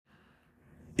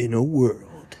In a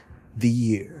world, the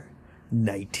year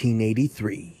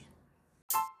 1983.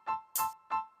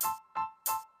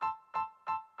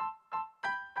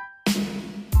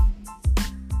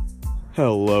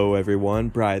 Hello everyone,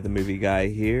 Brian the Movie Guy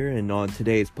here, and on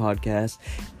today's podcast,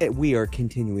 we are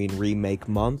continuing Remake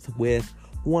Month with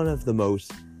one of the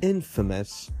most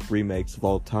infamous remakes of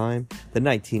all time, the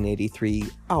 1983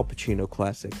 Al Pacino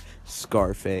classic,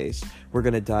 Scarface. We're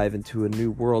going to dive into a new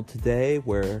world today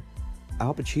where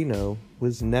Al Pacino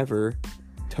was never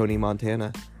Tony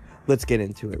Montana. Let's get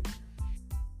into it.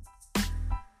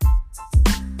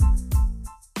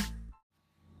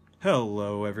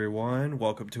 Hello everyone,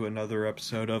 welcome to another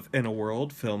episode of In a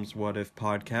World, Films What If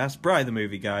podcast. Brian the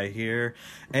Movie Guy here,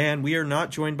 and we are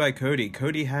not joined by Cody.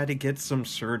 Cody had to get some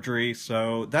surgery,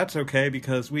 so that's okay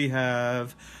because we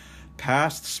have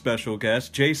past special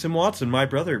guest Jason Watson, my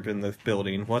brother, in the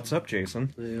building. What's up,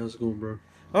 Jason? Hey, how's it going, bro?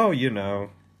 Oh, you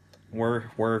know,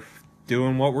 we're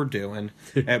doing what we're doing,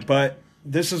 but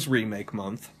this is Remake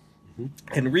Month.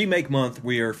 And Remake Month,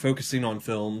 we are focusing on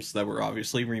films that were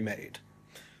obviously remade.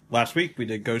 Last week, we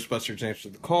did Ghostbusters Answer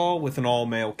the Call with an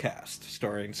all-male cast,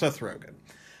 starring Seth Rogen.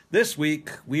 This week,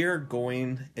 we are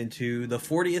going into the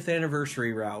 40th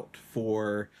anniversary route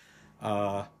for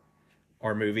our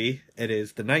movie. It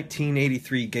is the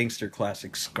 1983 gangster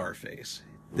classic, Scarface.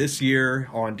 This year,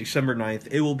 on December 9th,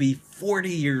 it will be 40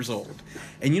 years old.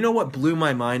 And you know what blew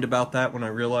my mind about that when I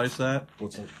realized that?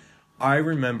 What's that? I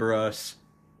remember us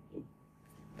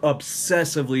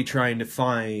obsessively trying to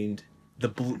find the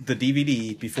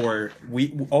DVD before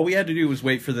all we had to do was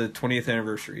wait for the 20th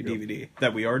anniversary DVD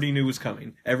that we already knew was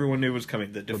coming. Everyone knew was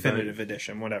coming, the definitive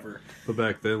edition, whatever. But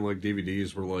back then, like,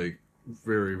 DVDs were like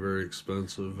very, very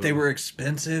expensive. They were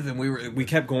expensive, and we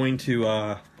kept going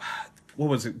to what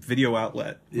was it? Video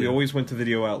Outlet. We always went to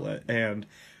Video Outlet, and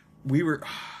we were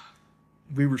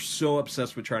so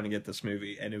obsessed with trying to get this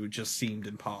movie, and it just seemed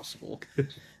impossible.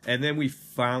 And then we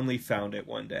finally found it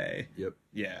one day. Yep.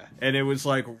 Yeah. And it was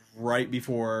like right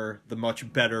before the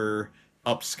much better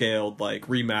upscaled, like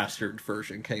remastered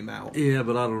version came out. Yeah,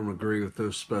 but I don't agree with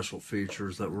those special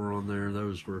features that were on there.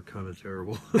 Those were kind of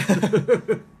terrible.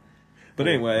 But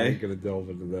anyway, I ain't going to delve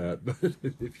into that, but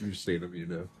if you've seen them, you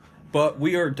know. But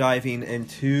we are diving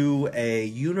into a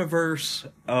universe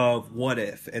of what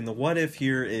if. And the what if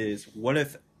here is, what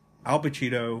if Al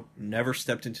Pacino never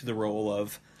stepped into the role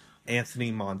of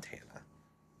Anthony Montana?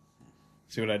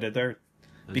 See what I did there?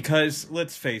 Because,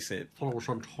 let's face it,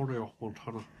 Antonio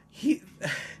Montana.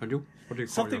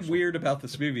 Something weird about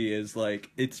this movie is,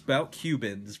 like, it's about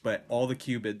Cubans, but all the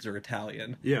Cubans are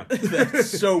Italian. Yeah.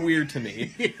 That's so weird to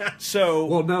me. Yeah. So...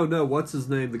 Well, no, what's his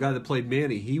name? The guy that played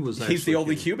Manny, he's the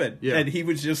only Cuban. Yeah. And he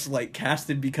was just, like,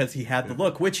 casted because he had the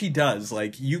look, which he does.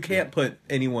 Like, you can't put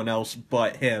anyone else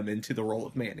but him into the role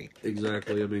of Manny.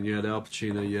 Exactly. I mean, you had Al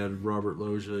Pacino, you had Robert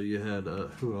Loggia, you had,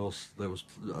 who else that was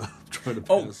trying to...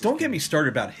 Oh, don't get me started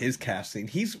about his casting.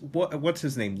 He's, what's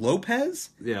his name,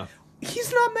 Lopez? Yeah.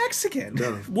 He's not Mexican.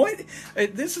 No. What?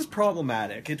 This is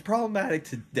problematic. It's problematic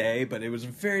today, but it was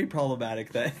very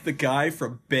problematic that the guy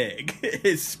from Big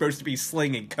is supposed to be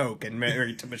slinging coke and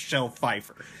married to Michelle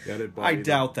Pfeiffer. Yeah, I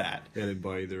doubt that. I didn't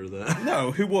buy either of that.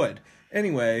 No, who would?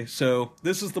 Anyway, so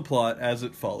this is the plot as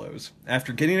it follows.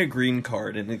 After getting a green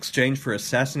card in exchange for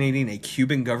assassinating a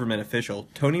Cuban government official,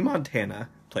 Tony Montana,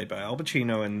 played by Al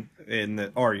Pacino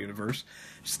in our universe,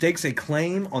 stakes a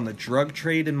claim on the drug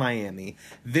trade in Miami,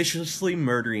 viciously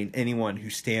murdering anyone who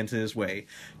stands in his way.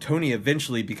 Tony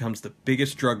eventually becomes the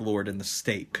biggest drug lord in the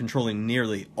state, controlling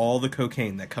nearly all the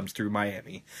cocaine that comes through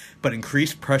Miami. But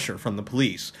increased pressure from the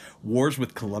police, wars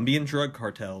with Colombian drug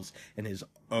cartels, and his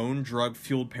own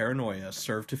drug-fueled paranoia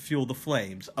serve to fuel the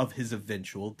flames of his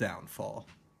eventual downfall.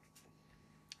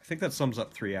 I think that sums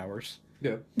up 3 hours.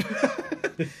 Yeah.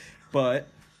 But...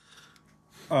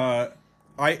 I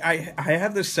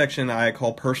have this section I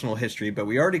call personal history, but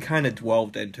we already kind of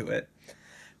delved into it.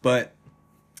 But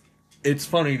it's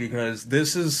funny because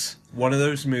this is one of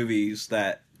those movies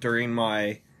that during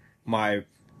my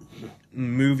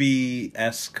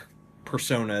movie-esque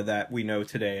persona that we know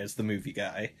today as the movie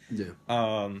guy,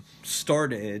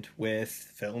 started with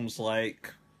films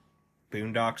like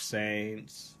Boondock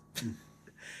Saints,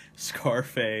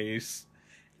 Scarface,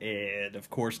 and of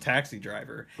course Taxi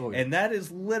Driver. Oh, yeah. And that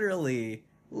is literally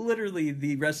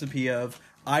the recipe of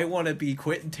I want to be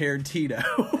Quentin Tarantino.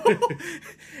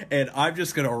 And I'm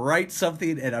just going to write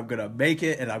something and I'm going to make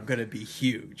it and I'm going to be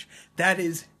huge. That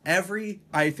is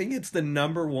I think it's the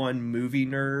 #1 movie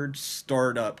nerd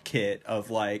startup kit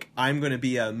of like, I'm going to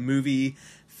be a movie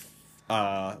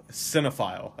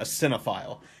cinephile.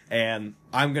 And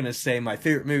I'm going to say my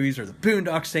favorite movies are The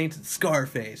Boondock Saints and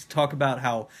Scarface. Talk about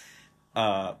how,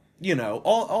 you know,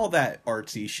 all that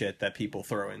artsy shit that people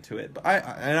throw into it. But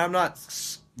I'm not,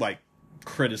 like,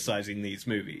 criticizing these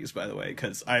movies, by the way,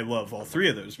 because I love all three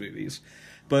of those movies.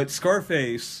 But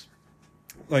Scarface,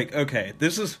 like, okay,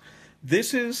 this is,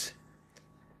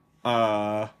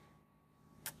 how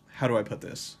do I put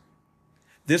this?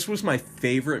 This was my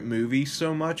favorite movie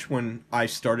so much when I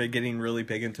started getting really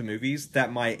big into movies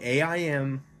that my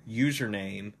AIM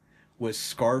username was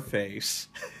Scarface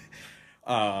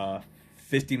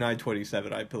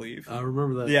 5927, I believe. I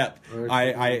remember that. Yeah,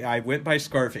 I went by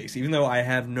Scarface, even though I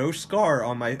have no scar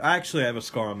on my... Actually, I have a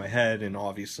scar on my head and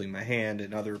obviously my hand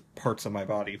and other parts of my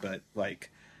body, but, like,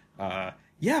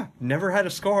 yeah, never had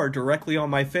a scar directly on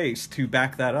my face to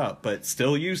back that up, but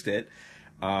still used it.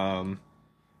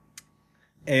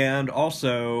 And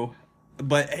also,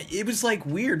 but it was, like,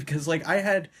 weird, because, like,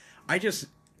 it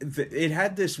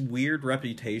had this weird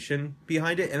reputation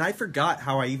behind it, and I forgot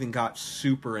how I even got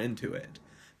super into it.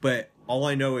 But all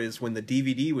I know is when the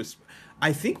DVD was...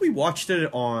 I think we watched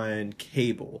it on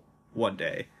cable one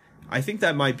day. I think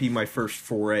that might be my first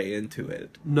foray into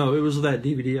it. No, it was that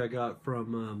DVD I got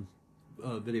from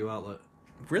Video Outlet.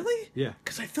 Really? Yeah.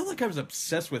 Because I feel like I was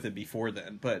obsessed with it before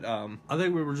then, but... I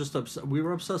think we were just we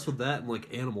were obsessed with that and,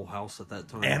 like, Animal House at that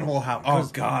time. Animal House. Oh,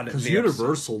 God. Because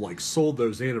Universal, like, sold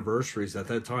those anniversaries at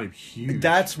that time huge.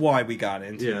 That's why we got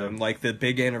into them, like, the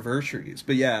big anniversaries.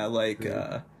 But, yeah, like...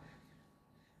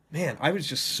 man, I was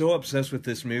just so obsessed with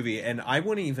this movie, and I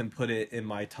wouldn't even put it in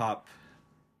my top...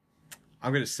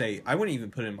 I'm going to say, I wouldn't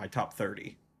even put it in my top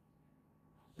 30.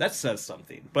 That says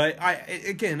something. But,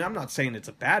 again, I'm not saying it's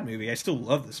a bad movie. I still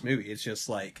love this movie. It's just,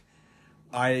 like,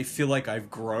 I feel like I've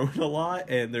grown a lot,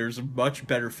 and there's much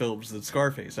better films than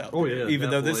Scarface out there. Oh, yeah, even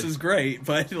though this is great,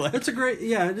 but, like... It's a great...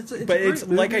 Yeah, it's but a great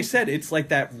movie. Like I said, it's like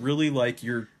that really, like,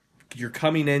 you're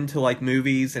coming into, like,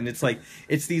 movies, and it's like,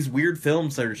 it's these weird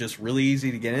films that are just really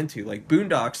easy to get into. Like,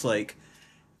 Boondocks, like,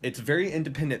 it's a very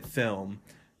independent film,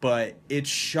 but it's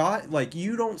shot, like,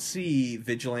 you don't see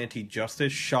vigilante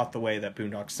justice shot the way that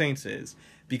Boondock Saints is,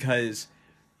 because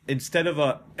instead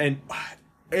of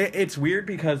it's weird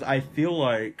because I feel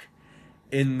like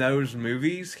in those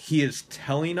movies, he is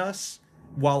telling us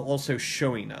while also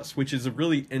showing us, which is a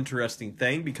really interesting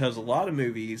thing, because a lot of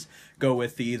movies go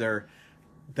with either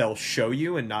they'll show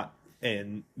you and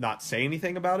not say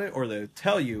anything about it, or they'll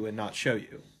tell you and not show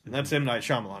you. And that's M. Night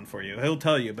Shyamalan for you. He'll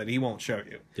tell you, but he won't show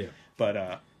you.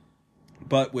 Yeah.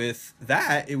 But with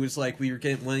that, it was like we were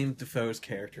getting William Dafoe's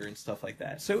character and stuff like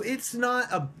that. So it's not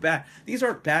a bad... These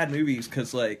aren't bad movies,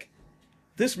 because, like,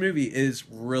 this movie is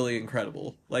really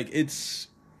incredible. Like, it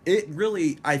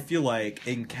really, I feel like,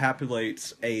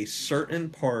 encapsulates a certain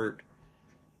part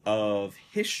of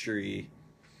history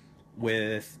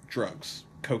with drugs.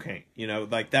 Cocaine, you know,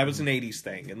 like, that was an 80s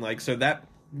thing, and, like, so that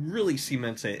really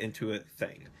cements it into a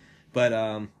thing. But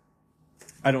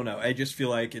I don't know, I just feel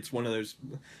like it's one of those...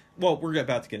 Well, we're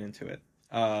about to get into it,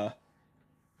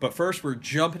 but first we're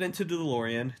jumping into the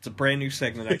DeLorean. It's a brand new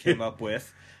segment I came up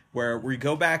with, where we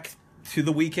go back to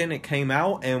the weekend it came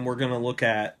out, and we're going to look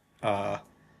at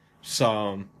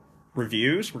some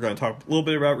reviews. We're going to talk a little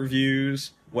bit about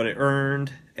reviews, what it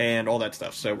earned, and all that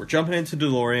stuff. So we're jumping into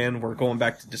DeLorean. We're going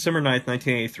back to December 9th,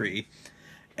 1983.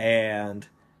 And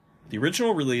the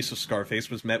original release of Scarface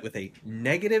was met with a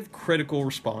negative critical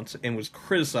response and was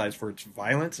criticized for its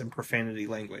violence and profanity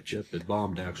language. Yep, it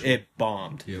bombed, actually. It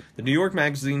bombed. Yep. The New York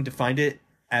Magazine defined it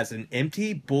as an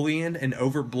empty, bullying, and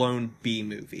overblown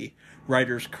B-movie.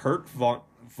 Writers Kurt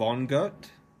Vonnegut,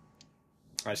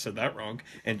 I said that wrong,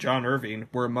 and John Irving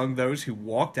were among those who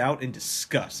walked out in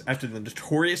disgust after the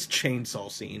notorious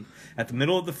chainsaw scene. At the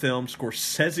middle of the film,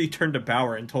 Scorsese turned to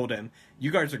Bauer and told him,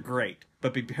 "You guys are great,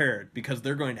 but be prepared, because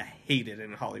they're going to hate it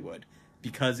in Hollywood,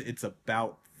 because it's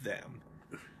about them."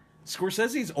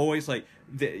 Scorsese's always like...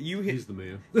 He's the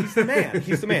man. He's the man.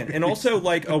 He's the man. And also,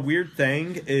 like, a weird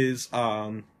thing is...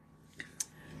 what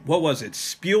was it?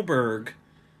 Spielberg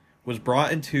was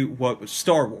brought into what was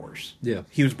Star Wars. Yeah.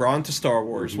 He was brought into Star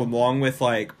Wars along with,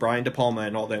 like, Brian De Palma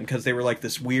and all them, because they were, like,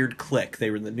 this weird clique.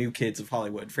 They were the new kids of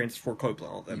Hollywood, Francis Ford Coppola and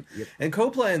all them. Yep. And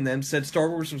Coppola and them said Star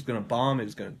Wars was going to bomb, it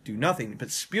was going to do nothing.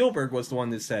 But Spielberg was the one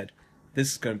that said,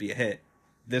 this is going to be a hit.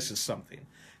 This is something.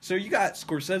 So you got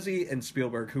Scorsese and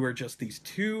Spielberg, who are just these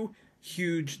two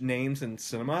huge names in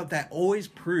cinema that always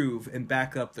prove and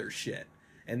back up their shit.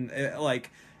 And, like...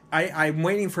 I'm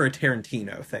waiting for a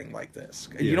Tarantino thing like this.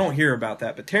 Yeah. You don't hear about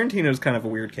that, but Tarantino's kind of a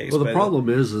weird case. Well, the problem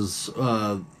is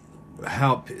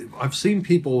how I've seen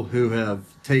people who have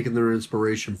taken their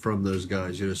inspiration from those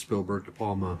guys, Spielberg, De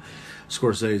Palma,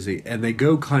 Scorsese, and they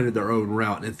go kind of their own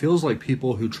route. And it feels like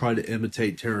people who try to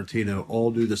imitate Tarantino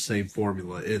all do the same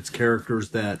formula. It's characters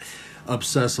that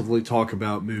obsessively talk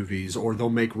about movies, or they'll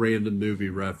make random movie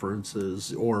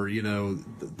references, or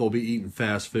they'll be eating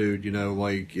fast food,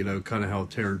 kind of how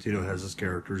Tarantino has his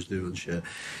characters do and shit.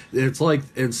 It's like,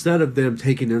 instead of them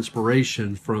taking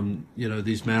inspiration from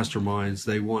these masterminds,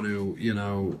 they want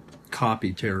to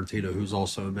copy Tarantino, who's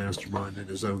also a mastermind in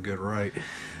his own good right.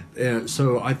 And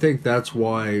so I think that's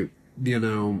why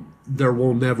there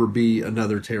will never be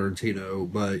another Tarantino,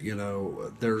 but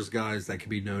there's guys that can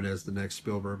be known as the next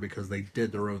Spielberg because they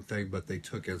did their own thing, but they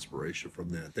took inspiration from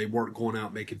that. They weren't going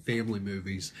out making family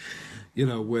movies,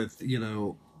 with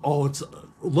oh, it's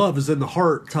love is in the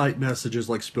heart type messages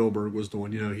like Spielberg was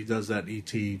doing. He does that in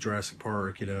E.T., Jurassic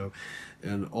Park,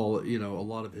 and all, a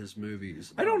lot of his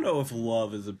movies. I don't know if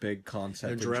love is a big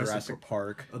concept in Jurassic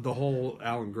Park. The whole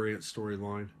Alan Grant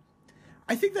storyline.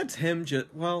 I think that's him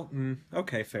just... Well,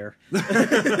 okay, fair.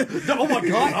 Oh my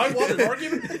god, I want an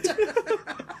argument!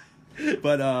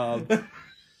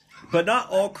 But not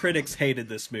all critics hated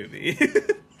this movie.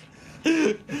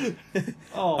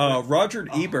 Oh, Roger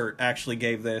Ebert actually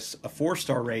gave this a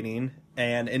 4-star rating,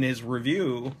 and in his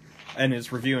review in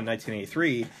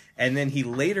 1983, and then he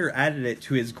later added it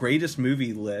to his greatest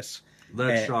movie list.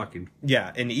 That's shocking.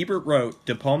 Yeah, and Ebert wrote,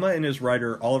 De Palma and his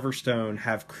writer Oliver Stone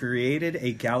have created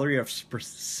a gallery of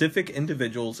specific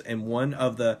individuals, and one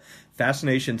of the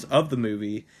fascinations of the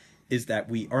movie is that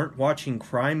we aren't watching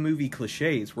crime movie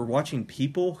cliches. We're watching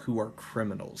people who are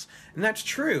criminals. And that's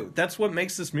true. That's what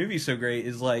makes this movie so great,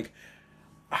 is like...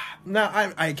 Now,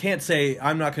 I can't say...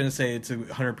 I'm not going to say it's a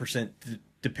 100%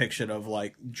 depiction of,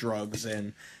 like, drugs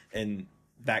and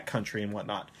that country and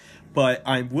whatnot. But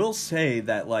I will say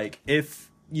that, like,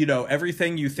 if,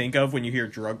 everything you think of when you hear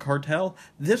drug cartel,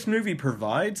 this movie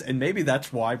provides, and maybe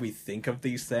that's why we think of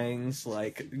these things,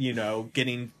 like,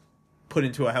 getting put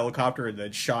into a helicopter and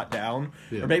then shot down.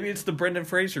 Yeah. Or maybe it's the Brendan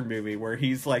Fraser movie where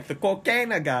he's, like, the cocaine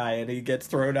guy and he gets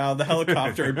thrown out of the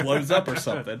helicopter and blows up or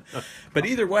something. But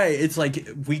either way, it's like,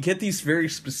 we get these very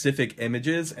specific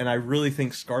images, and I really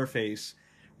think Scarface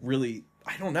really,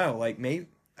 I don't know, like, maybe...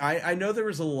 I know there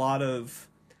was a lot of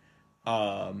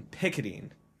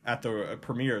picketing at the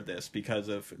premiere of this because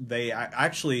of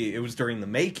it was during the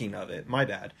making of it, my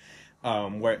bad,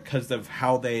 because of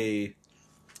how they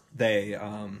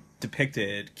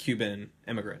depicted Cuban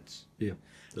immigrants. Yeah.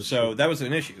 So true. That was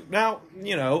an issue. Now,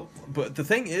 but the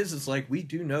thing is like, we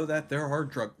do know that there are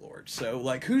drug lords. So,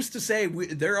 like, who's to say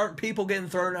there aren't people getting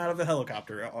thrown out of a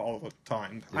helicopter all the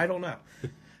time? Yeah. I don't know.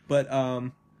 But,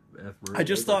 I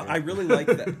just thought I really liked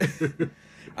that.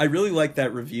 I really liked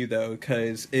that review though,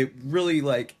 because it really,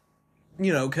 like,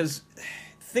 because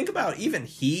think about even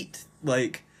Heat,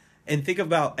 like, and think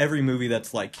about every movie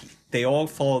that's like Heat. They all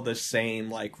follow the same,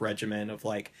 like, regimen of,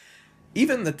 like,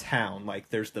 even The Town, like,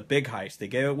 there's the big heist. They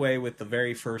get away with the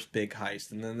very first big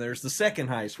heist, and then there's the second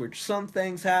heist, which some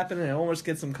things happen and it almost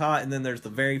gets them caught, and then there's the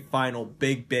very final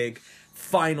big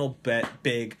final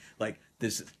big, like,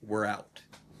 this, we're out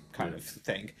kind of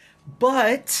thing.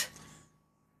 But,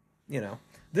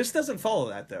 this doesn't follow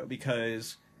that, though,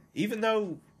 because even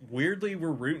though, weirdly,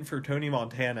 we're rooting for Tony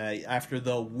Montana after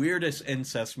the weirdest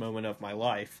incest moment of my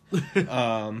life,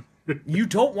 you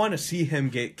don't want to see him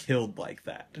get killed like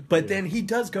that. But then he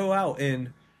does go out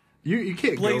and you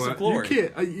can't blaze of glory.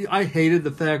 You can't. I hated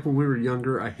the fact when we were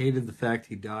younger, I hated the fact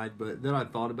he died, but then I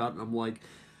thought about it and I'm like,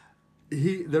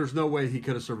 there's no way he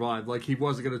could have survived. Like, he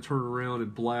wasn't going to turn around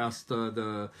and blast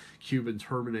the Cuban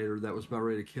Terminator that was about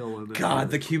ready to kill him. God,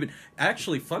 the Cuban...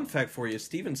 Actually, fun fact for you,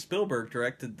 Steven Spielberg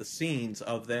directed the scenes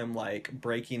of them, like,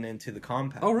 breaking into the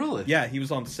compound. Oh, really? Yeah, he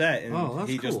was on set, and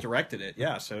he cool. just directed it.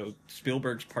 Yeah, so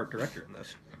Spielberg's part director in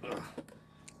this.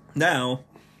 Now,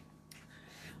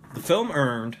 the film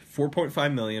earned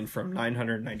 $4.5 million from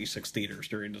 996 theaters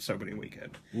during its opening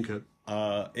weekend. Okay.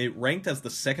 It ranked as the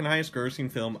second highest grossing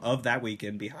film of that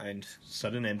weekend behind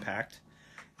Sudden Impact,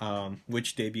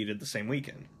 which debuted the same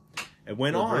weekend. It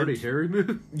went on... Dirty Harry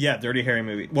movie? Yeah, Dirty Harry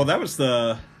movie. Well, that was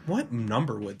the... What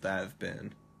number would that have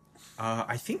been?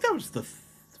 I think that was the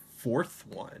fourth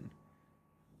one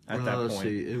at that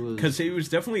point. Because he was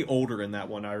definitely older in that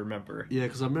one, I remember. Yeah,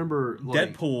 because I remember...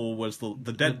 Like, Deadpool was the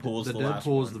Deadpool is the last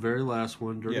one. Deadpool is the very last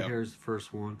one. Dirty Harry's the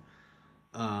first one.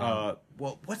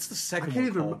 Well, what's the second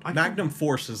one called? Magnum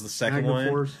Force is the second one.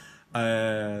 Force.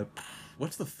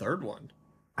 What's the third one?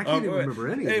 I can't even remember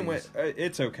any of these.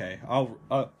 It's okay.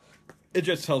 It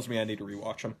just tells me I need to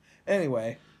rewatch them.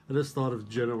 Anyway, I just thought of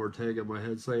Jenna Ortega in my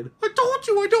head saying, "I told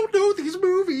you I don't know these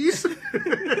movies."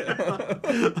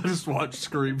 I just watched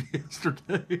Scream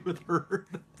yesterday with her.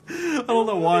 I don't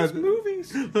know why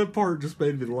movies. That part just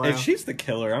made me laugh. If she's the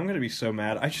killer, I'm gonna be so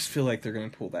mad. I just feel like they're gonna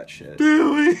pull that shit.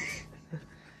 Really?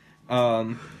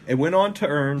 It went on to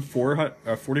earn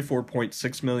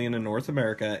 $44.6 million in North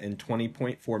America and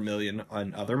 $20.4 million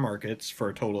on other markets for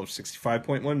a total of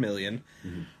 $65.1 million.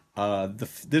 Mm-hmm.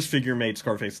 This figure made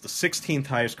Scarface the 16th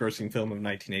highest grossing film of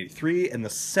 1983 and the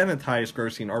 7th highest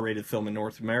grossing R-rated film in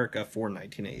North America for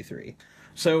 1983.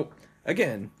 So,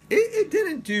 again, it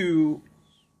didn't do...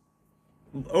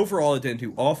 Overall, it didn't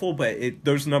do awful, but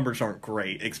those numbers aren't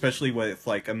great, especially with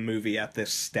like a movie at this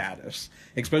status.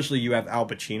 Especially you have Al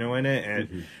Pacino in it,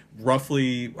 and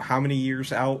roughly how many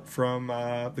years out from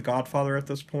The Godfather at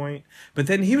this point? But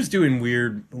then he was doing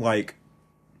weird, like,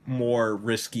 more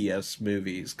risky-esque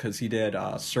movies, because he did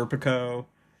Serpico.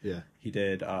 Yeah. He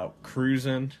did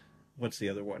Cruisin'. What's the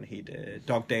other one he did?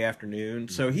 Dog Day Afternoon.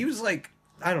 So he was like,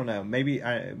 I don't know, maybe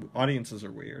audiences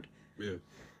are weird. Yeah.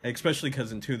 Especially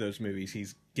because in two of those movies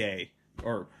he's gay,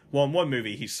 or well, in one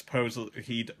movie he's supposedly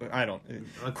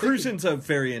Cruisin's a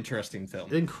very interesting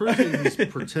film. In Cruising, he's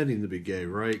pretending to be gay,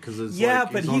 right? Because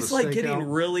but he's like getting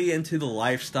really into the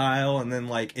lifestyle, and then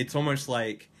like it's almost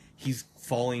like he's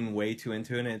falling way too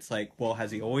into it. And it's like, well, has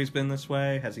he always been this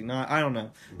way? Has he not? I don't know.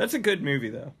 That's a good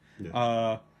movie though.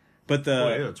 Yeah. But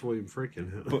it's William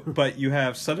Friedkin. but you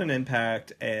have Sudden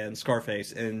Impact and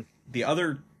Scarface, and the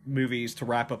other movies to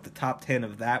wrap up the top 10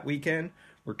 of that weekend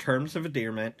were Terms of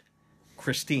Endearment,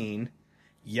 Christine,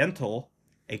 Yentl,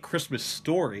 A Christmas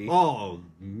Story. Oh,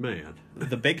 man.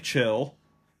 The Big Chill,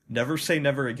 Never Say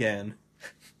Never Again.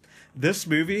 This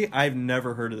movie, I've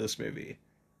never heard of this movie.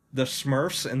 The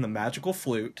Smurfs and the Magical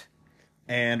Flute,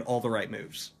 and All the Right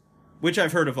Moves. Which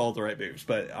I've heard of All the Right Moves,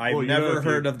 but I've never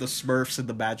heard of the Smurfs and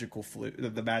the Magical Flute,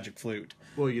 the Magic Flute.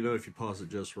 Well, if you pause it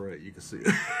just right, you can see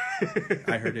it.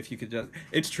 I heard if you could just...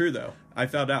 It's true, though. I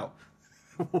found out.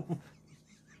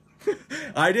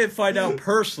 I didn't find out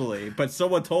personally, but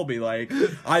someone told me, like,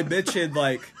 I mentioned,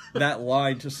 like, that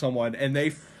line to someone, and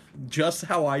they... Just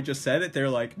how I just said it, they're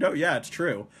like, no, yeah, it's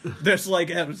true. There's, like,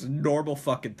 it was a normal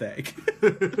fucking thing.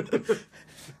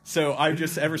 So I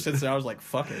just, ever since then, I was like,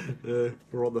 fuck it.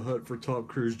 We're on the hunt for Tom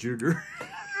Cruise Jr.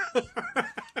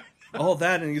 All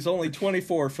that, and he's only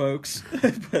 24, folks.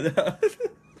 But, God.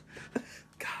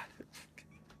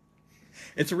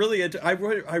 It's really, I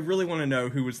really want to know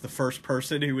who was the first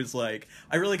person who was like,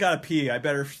 I really gotta pee, I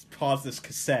better pause this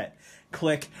cassette.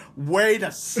 Click, wait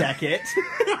a second.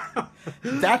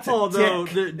 That's a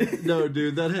dick. No,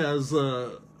 dude, that has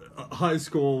high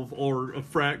school or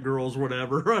frat girls,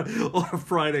 whatever, on a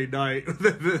Friday night,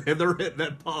 and they're hitting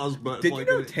that pause button. Did you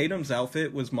know Tatum's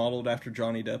outfit was modeled after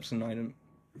Johnny Depp's in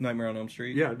Nightmare on Elm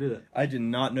Street? Yeah, I knew that. I did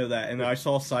not know that, and I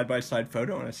saw a side-by-side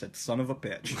photo, and I said, son of a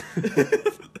bitch.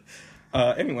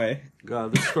 Anyway.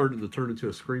 God, this started to turn into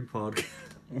a Scream podcast.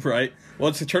 Right. Well,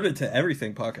 it's turned into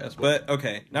everything podcast. But,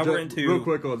 okay, now we're into... Real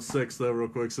quick on 6,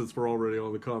 though, since we're already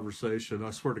on the conversation. I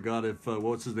swear to God, if,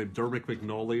 what's his name, Dermot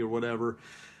McNally or whatever,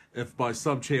 if by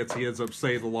some chance he ends up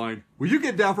saying the line, will you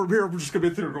get down from here, we're just going to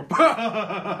be through and go...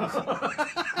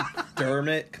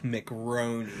 Dermot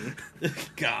McRoney.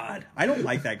 God. I don't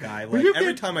like that guy. Like,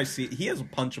 every time I see... He has a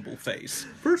punchable face.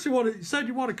 First you said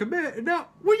you want to commit, and now,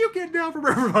 will you get down from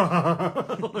here?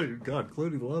 Oh, God,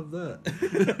 Clooney loved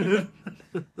that.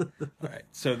 Alright,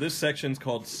 so this section's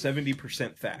called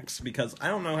 70% Facts, because I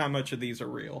don't know how much of these are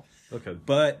real. Okay.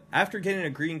 But after getting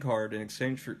a green card in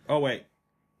exchange for... Oh, wait.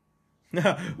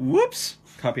 Whoops!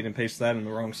 Copied and pasted that in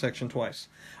the wrong section twice.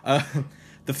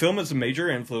 The film is a major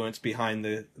influence behind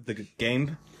the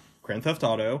game Grand Theft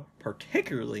Auto,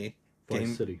 particularly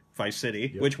Vice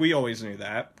City, yep. Which we always knew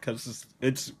that, because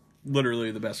it's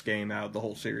literally the best game out of the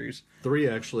whole series. 3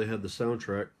 actually had the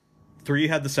soundtrack. 3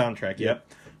 had the soundtrack, yep.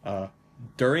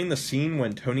 During the scene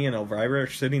when Tony and Elvira are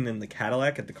sitting in the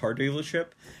Cadillac at the car dealership,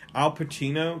 Al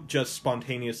Pacino just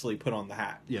spontaneously put on the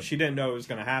hat. Yep. She didn't know it was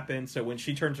going to happen, so when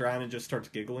she turns around and just starts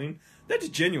giggling, that's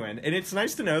genuine. And it's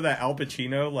nice to know that Al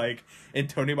Pacino, like, in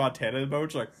Tony Montana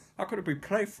mode, like, how could it be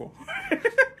playful?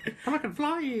 Pelican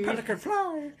fly! Pelican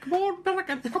fly! Come on,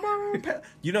 pelican, come on!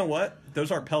 You know what? Those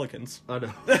aren't pelicans. I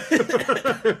know.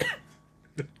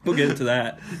 We'll get into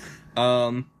that.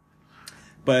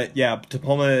 But yeah, De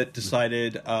Palma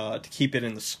decided to keep it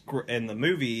in the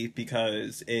movie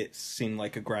because it seemed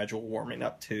like a gradual warming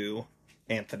up to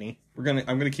Anthony. I'm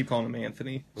gonna keep calling him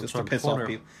Anthony just to piss off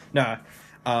people. Nah,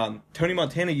 Tony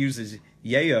Montana uses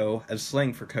yayo as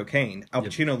slang for cocaine. Al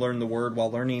Pacino learned the word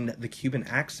while learning the Cuban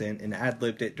accent and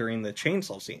ad-libbed it during the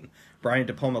chainsaw scene. Brian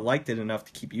De Palma liked it enough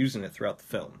to keep using it throughout the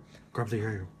film. Grab the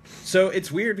yayo. So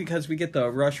it's weird because we get the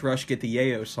Rush Rush Get the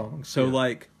Yayo song. So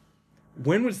like,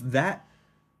 when was that?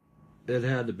 It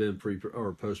had to have been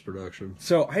or post-production.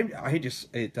 So I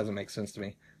just, it doesn't make sense to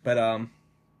me. But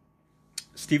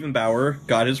Stephen Bauer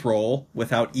got his role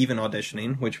without even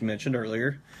auditioning, which we mentioned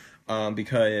earlier,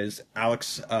 because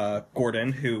Alex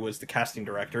Gordon, who was the casting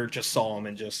director, just saw him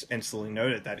and just instantly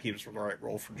noted that he was the right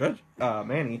role for Judge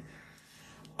Manny.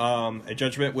 A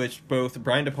judgment which both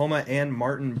Brian De Palma and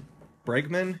Martin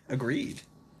Bregman agreed.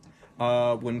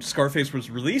 When Scarface was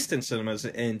released in cinemas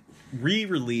and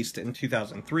re-released in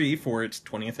 2003 for its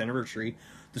 20th anniversary,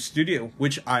 the studio,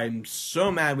 which I'm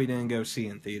so mad we didn't go see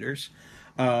in theaters,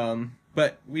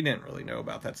 but we didn't really know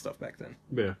about that stuff back then.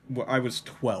 Yeah. I was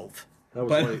 12.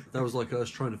 That was like us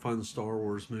trying to find the Star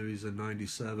Wars movies in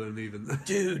 '97. Even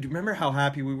dude, remember how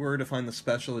happy we were to find the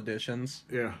special editions?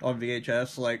 Yeah. On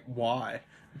VHS. Like, why?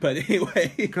 But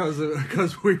anyway, because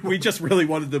we just really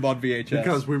wanted them on VHS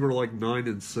because we were like 9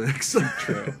 and 6.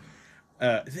 True.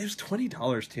 It was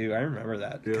 $20 too. I remember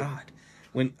that. Yeah.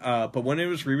 God. But when it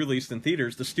was re-released in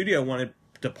theaters, the studio wanted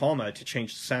De Palma to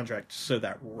change the soundtrack so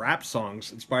that rap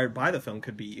songs inspired by the film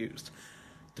could be used.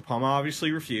 De Palma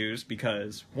obviously refused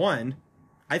because, one,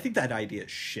 I think that idea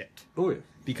is shit. Oh, yeah.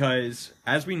 Because,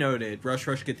 as we noted, Rush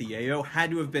Rush Get the Yayo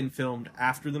had to have been filmed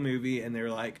after the movie, and they were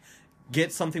like,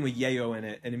 get something with yayo in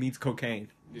it, and it means cocaine.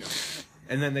 Yeah.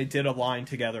 And then they did a line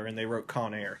together, and they wrote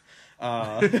Con Air.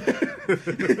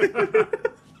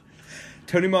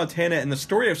 Tony Montana and the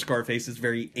story of Scarface is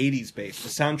very 80s based. The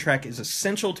soundtrack is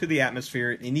essential to the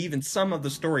atmosphere and even some of the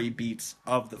story beats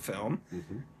of the film.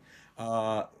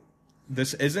 Mm-hmm.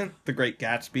 This isn't The Great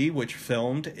Gatsby, which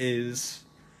filmed is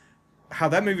how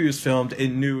that movie was filmed. It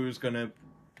knew it was going to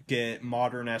get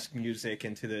modern-esque music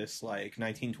into this like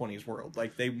 1920s world.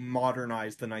 Like they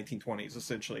modernized the 1920s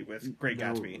essentially with Great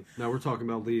Gatsby. Now we're talking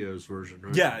about Leo's version,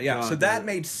 right? Yeah. God, so that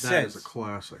made sense. That is a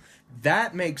classic.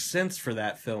 That makes sense for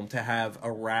that film to have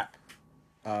a rap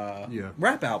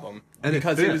album, and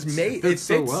because it was made. It fits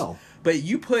so well. But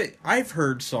I've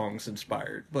heard songs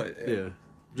inspired, but yeah.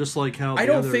 Just like how I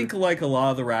don't think like a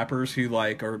lot of the rappers who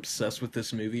like are obsessed with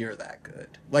this movie are that good.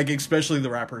 Like especially the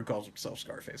rapper who calls himself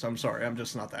Scarface. I'm sorry, I'm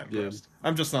just not that impressed. Yeah.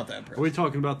 I'm just not that impressed. Are we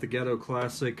talking about the Ghetto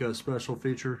Classic special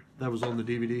feature that was on the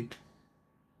DVD?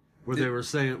 Where they were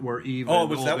saying we're even. Oh,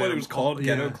 was that what it was called?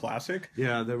 Ghetto Classic?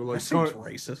 Yeah, they were like that seems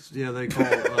racist. Yeah, they call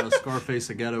Scarface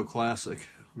a Ghetto Classic.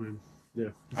 I mean, yeah.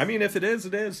 I mean, if it is,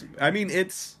 it is. I mean,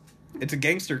 it's a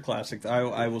gangster classic.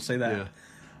 I will say that. Yeah.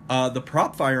 The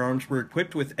prop firearms were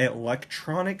equipped with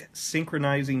electronic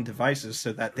synchronizing devices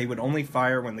so that they would only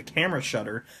fire when the camera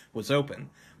shutter was open.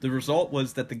 The result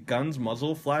was that the gun's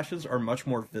muzzle flashes are much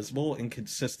more visible and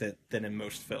consistent than in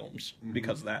most films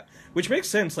because of that. Which makes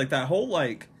sense. Like that whole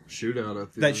like shootout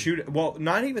at the end. Well,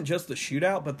 not even just the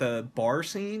shootout, but the bar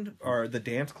scene or the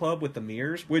dance club with the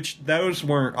mirrors, which those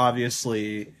weren't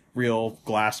obviously real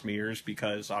glass mirrors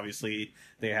because obviously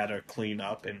they had to clean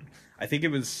up, and I think it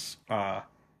was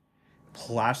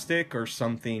plastic or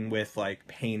something with like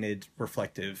painted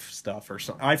reflective stuff or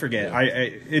something. I forget. Yeah.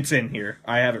 It's in here.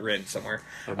 I have it written somewhere.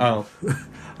 I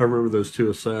remember those two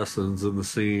assassins in the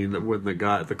scene when the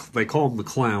guy, they call him the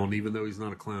clown, even though he's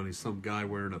not a clown. He's some guy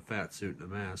wearing a fat suit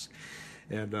and a mask.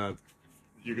 And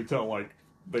you can tell like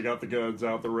they got the guns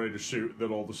out, they're ready to shoot, and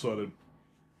then all of a sudden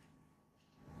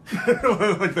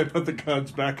like they put the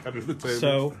guns back under the table.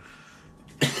 So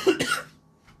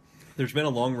there's been a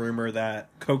long rumor that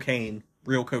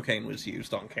real cocaine was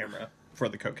used on camera for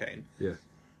the cocaine. Yeah.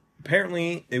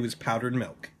 Apparently, it was powdered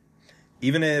milk.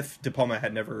 Even if De Palma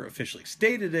had never officially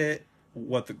stated it,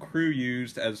 what the crew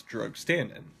used as drug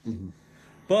stand-in. Mm-hmm.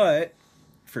 But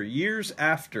for years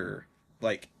after,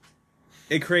 like,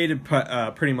 it created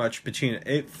pretty much Pacino.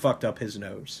 It fucked up his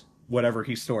nose, whatever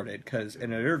he snorted. Because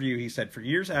in an interview, he said, for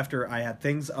years after, I had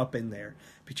things up in there.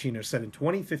 Pacino said in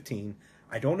 2015,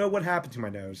 I don't know what happened to my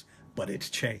nose, but it's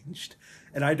changed.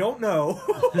 And I don't know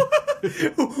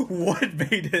what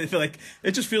made it, like,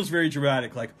 it just feels very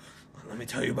dramatic. Like, let me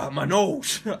tell you about my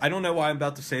nose. I don't know why I'm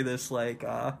about to say this, like,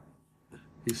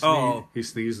 He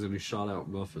sneezed and he shot out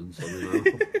muffins. I mean,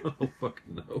 I don't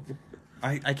fucking know.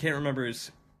 I can't remember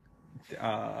his,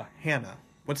 Hannah.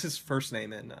 What's his first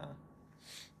name in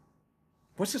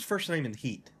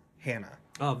Heat? Hannah.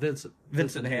 Oh, Vincent.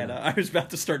 Vincent Hanna. I was about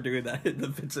to start doing that in the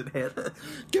Vincent Hanna.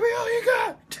 Give me all you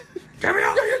got! Give me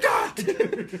all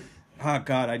you Oh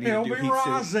God, I need He'll to do be Heat soon.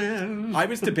 rising. I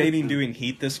was debating doing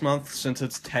Heat this month since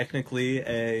it's technically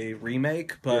a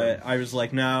remake, but I was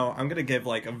like, no, I'm gonna give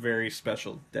like a very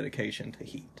special dedication to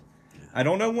Heat. I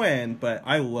don't know when, but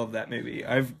I love that movie.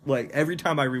 I've like every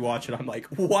time I rewatch it, I'm like,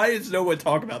 why is no one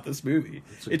talking about this movie?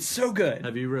 It's so good.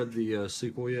 Have you read the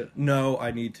sequel yet? No,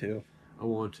 I need to. I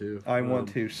want to. I want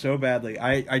to so badly.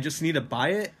 I just need to buy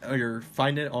it or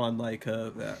find it on like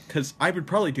because I would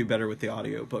probably do better with the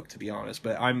audiobook, to be honest.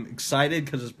 But I'm excited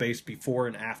because it's based before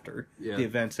and after the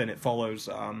events, and it follows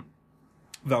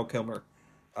Val Kilmer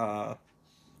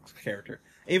character.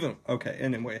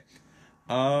 Anyway,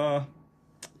 I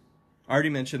already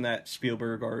mentioned that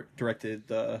Spielberg directed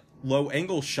the low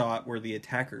angle shot where the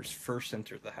attackers first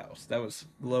entered the house. That was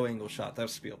low angle shot. That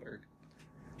was Spielberg.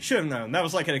 Should have known. That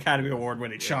was like an Academy Award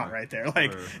winning shot right there.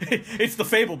 Like, it's the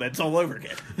Fablemans all over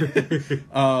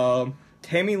again.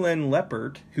 Tammy Lynn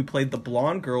Leppert, who played the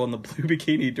blonde girl in the blue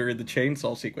bikini during the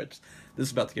chainsaw sequence. This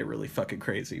is about to get really fucking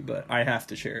crazy, but I have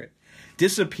to share it.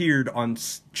 Disappeared on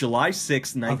July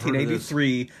 6,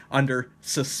 1983 under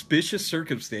suspicious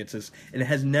circumstances and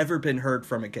has never been heard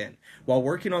from again. While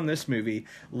working on this movie,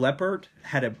 Leppert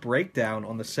had a breakdown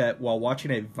on the set while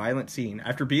watching a violent scene.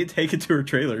 After being taken to her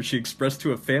trailer, she expressed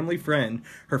to a family friend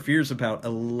her fears about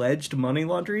alleged money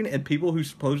laundering and people who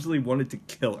supposedly wanted to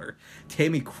kill her.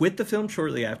 Tammy quit the film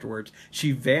shortly afterwards.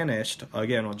 She vanished,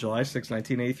 again on July 6,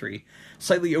 1983,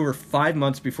 slightly over 5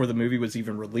 months before the movie was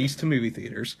even released to movie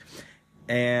theaters.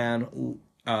 And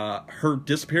her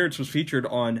disappearance was featured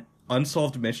on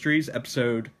Unsolved Mysteries,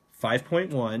 episode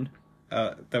 5.1,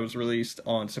 that was released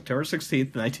on September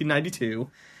 16th, 1992.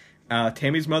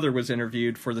 Tammy's mother was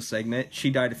interviewed for the segment. She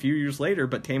died a few years later,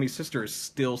 but Tammy's sister is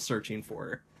still searching for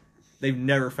her. They've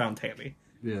never found Tammy.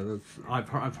 Yeah, I've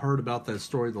heard about that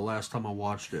story the last time I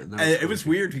watched it. And it was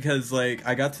weird because, like,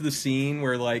 I got to the scene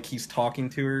where, like, he's talking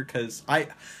to her because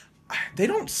they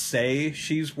don't say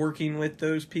she's working with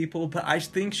those people, but I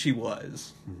think she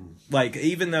was. Mm-hmm. Like,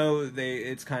 even though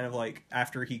it's kind of like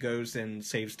after he goes and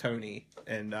saves Tony,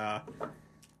 and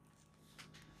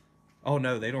oh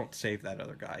no, they don't save that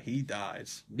other guy. He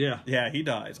dies. Yeah, he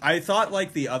dies. I thought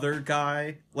like the other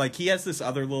guy, like he has this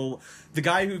other the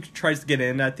guy who tries to get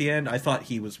in at the end. I thought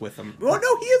he was with him. Oh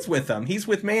no, he is with them. He's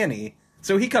with Manny.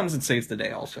 So he comes and saves the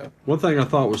day also. One thing I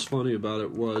thought was funny about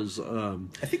it was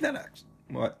I think that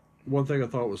what. One thing I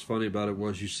thought was funny about it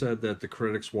was you said that the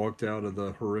critics walked out of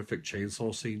the horrific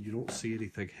chainsaw scene. You don't see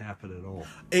anything happen at all.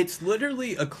 It's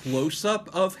literally a close-up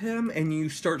of him, and you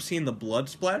start seeing the blood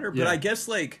splatter. But I guess,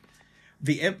 like,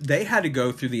 they had to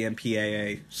go through the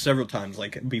MPAA several times.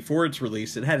 Like, before it's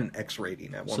released, it had an X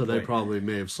rating at one point. So they probably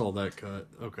may have saw that cut.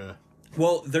 Okay.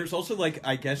 Well, there's also, like,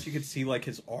 I guess you could see, like,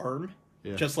 his arm.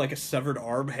 Yeah. Just, like, a severed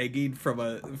arm hanging from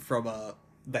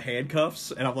the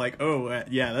handcuffs. And I'm like, oh,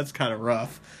 yeah, that's kind of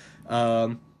rough.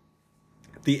 The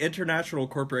international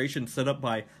corporation set up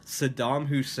by Saddam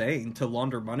Hussein to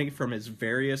launder money from his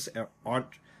various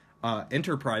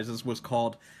enterprises was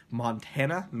called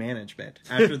Montana Management,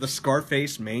 after the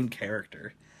Scarface main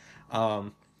character.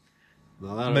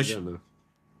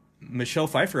 Michelle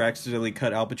Pfeiffer accidentally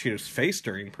cut Al Pacino's face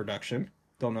during production.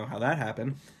 Don't know how that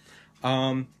happened.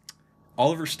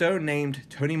 Oliver Stone named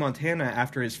Tony Montana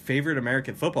after his favorite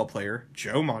American football player,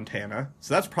 Joe Montana.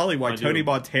 So that's probably why Tony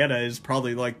Montana is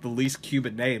probably like the least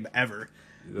Cuban name ever.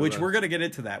 Which we're going to get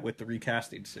into that with the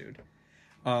recasting soon.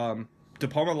 De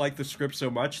Palma liked the script so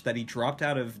much that he dropped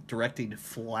out of directing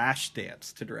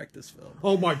Flashdance to direct this film.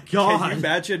 Oh my god! Can you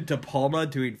imagine De Palma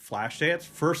doing Flashdance?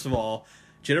 First of all,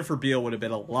 Jennifer Beal would have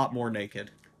been a lot more naked.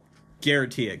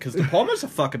 Guarantee it, because De Palma's a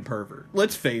fucking pervert.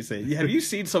 Let's face it. Have you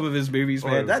seen some of his movies,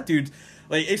 man? That dude's,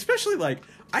 like, especially, like,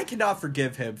 I cannot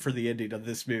forgive him for the ending of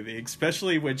this movie,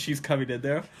 especially when she's coming in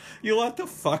there. You want to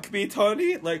fuck me,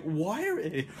 Tony? Like,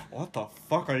 what the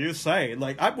fuck are you saying?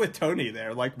 Like, I'm with Tony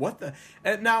there. Like, what the...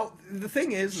 And now, the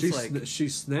thing is, she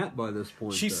snapped by this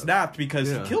point. She snapped because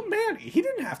he killed Manny. He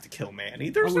didn't have to kill Manny.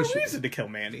 There was no reason to kill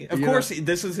Manny. Of course,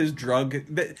 this is his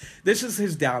this is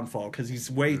his downfall, because he's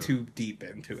way too deep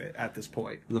into it at this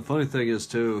point. The funny thing is,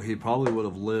 too, he probably would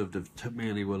have lived if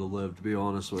Manny would have lived, to be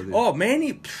honest with you. Oh,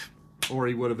 Manny... Or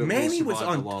he would have survived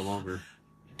a lot longer.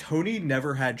 Tony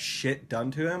never had shit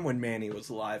done to him when Manny was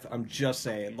alive. I'm just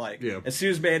saying, like, as soon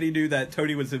as Manny knew that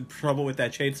Tony was in trouble with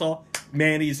that chainsaw,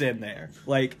 Manny's in there.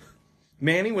 Like,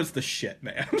 Manny was the shit,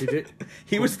 man.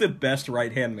 He was the best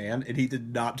right-hand man, and he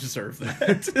did not deserve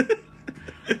that.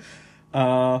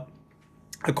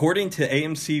 According to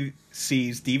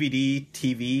AMC's DVD,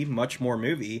 TV, Much More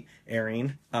movie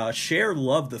airing, Cher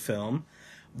loved the film.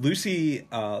 Lucy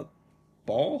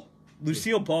Ball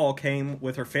Lucille Ball came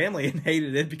with her family and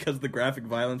hated it because of the graphic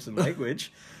violence and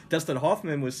language. Dustin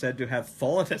Hoffman was said to have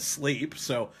fallen asleep,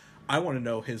 so I want to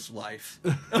know his life.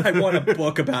 I want a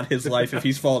book about his life if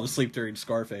he's fallen asleep during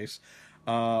Scarface.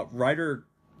 Writer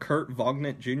Kurt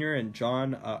Vonnegut Jr. and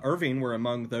John Irving were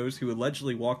among those who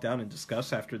allegedly walked out in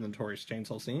disgust after the notorious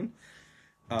chainsaw scene.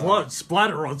 Blood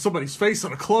splatter on somebody's face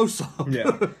in a close-up.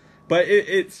 Yeah. But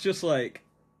it's just like,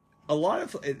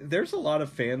 there's a lot of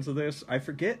fans of this. I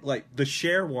forget, like, the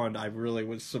Cher one, I really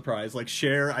was surprised. Like,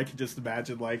 Cher, I could just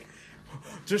imagine, like,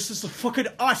 this is a fucking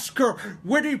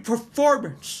Oscar-winning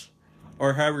performance!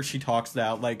 Or however she talks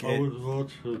now, like... I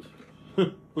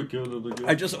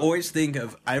just always think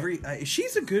of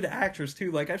she's a good actress too.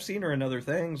 Like, I've seen her in other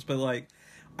things, but like,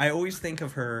 I always think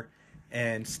of her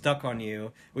and Stuck on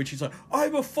You, which she's like,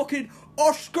 I'm a fucking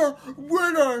Oscar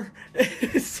winner.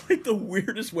 It's like the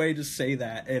weirdest way to say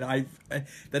that, and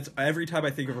that's every time I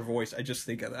think of her voice, I just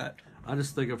think of that. I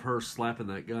just think of her slapping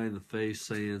that guy in the face,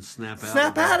 saying, "Snap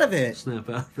out of it! Snap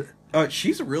out of it."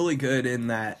 She's really good in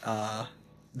that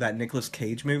Nicolas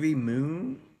Cage movie,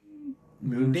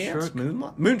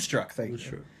 Moonstruck,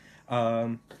 thank you.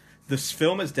 This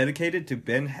film is dedicated to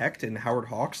Ben Hecht and Howard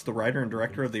Hawks, the writer and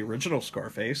director of the original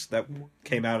Scarface that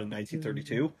came out in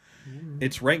 1932.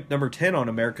 It's ranked number 10 on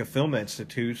American Film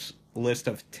Institute's list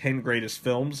of 10 greatest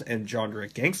films in genre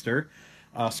gangster.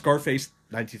 Scarface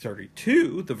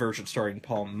 1932, the version starring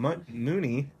Paul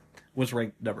Mooney, was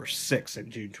ranked number 6 in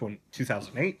June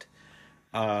 2008.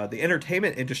 The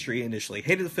entertainment industry initially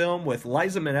hated the film, with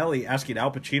Liza Minnelli asking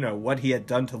Al Pacino what he had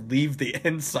done to leave the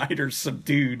insiders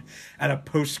subdued at a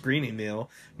post-screening meal.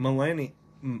 Minnelli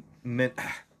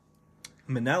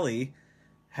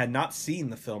had not seen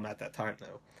the film at that time,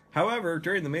 though. However,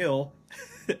 during the meal,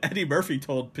 Eddie Murphy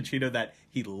told Pacino that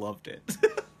he loved it.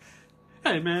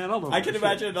 Hey man, I can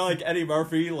imagine like Eddie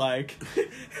Murphy like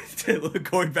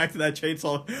going back to that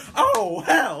chainsaw. Oh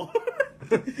hell!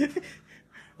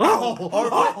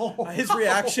 His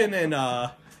reaction in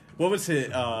what was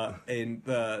it in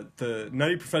the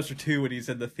Nutty Professor 2 when he's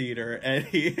in the theater and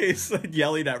he's like,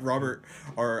 yelling at Robert,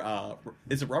 or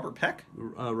is it Robert Peck?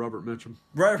 Robert Mitchum.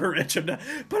 Robert Mitchum.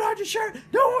 But I'm just sure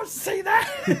no one wants to say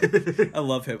that. I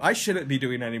love him. I shouldn't be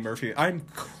doing Eddie Murphy. I'm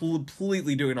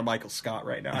completely doing a Michael Scott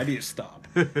right now. I need to stop.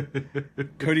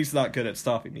 Cody's not good at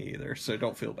stopping me either, so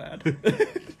don't feel bad.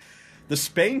 The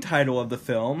Spain title of the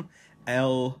film,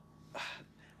 El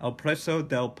Preso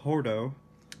del Porto,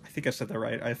 I think I said that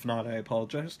right. If not, I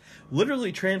apologize.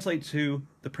 Literally translates to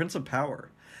the Prince of Power.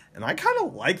 And I kind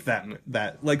of like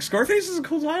that. Like, Scarface is a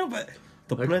cool title, but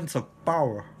the Prince of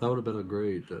Power. That would have been a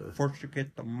great... First you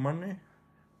get the money,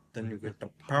 then you get the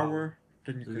power,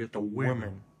 then you get the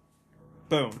women.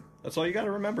 Boom. That's all you got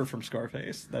to remember from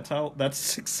Scarface. That's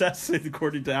success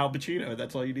according to Al Pacino.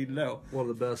 That's all you need to know. One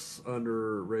of the best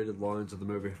underrated lines of the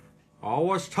movie. I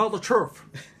always tell the truth.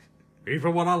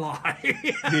 Even when I lie.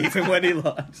 Even when he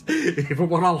lies. Even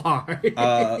when I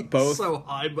lie. Both. So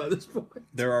high by this point.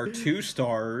 There are 2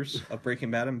 stars of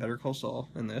Breaking Bad and Better Call Saul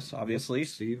in this, obviously.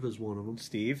 Steve is one of them.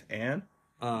 Steve and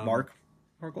Mark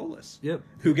Margolis. Yep.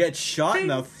 Who gets shot in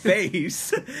the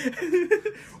face.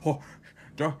 Oh,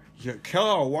 you kill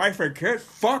a wife and kids?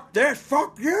 Fuck this.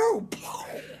 Fuck you.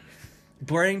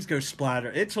 Brains go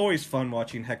splatter. It's always fun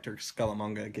watching Hector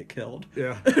Scaramanga get killed.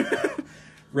 Yeah.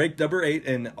 Ranked number 8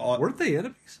 in... Weren't they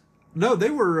enemies? No, they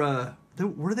were...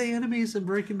 were they enemies in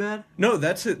Breaking Bad? No,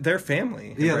 that's their family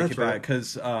in Breaking Bad.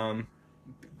 That's right.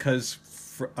 Because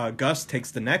Gus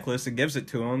takes the necklace and gives it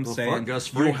to him, saying,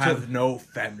 Gus you have no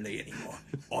family anymore.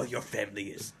 All your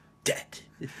family is dead.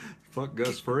 Fuck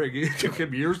Gus Fring. It took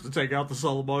him years to take out the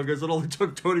Salamagas. It only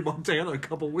took Tony Montana a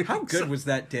couple weeks. How good was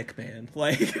that dick, man?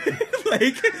 Like...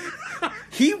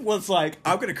 He was like,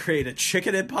 I'm going to create a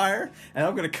chicken empire, and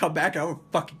I'm going to come back and I'm going to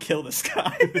fucking kill this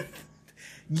guy.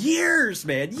 Years,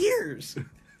 man, years.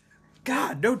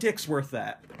 God, no dick's worth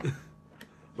that.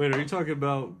 Wait, are you talking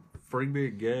about Fring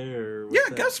being gay? Or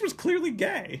yeah, Gus was clearly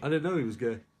gay. I didn't know he was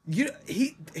gay.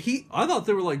 He. I thought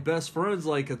they were like best friends,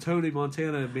 like a Tony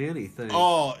Montana and Manny thing.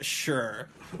 Oh, sure.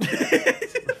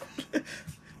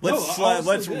 Let's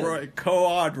go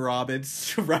on, Robin.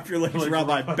 Wrap your legs around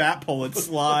my bat pole and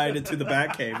slide into the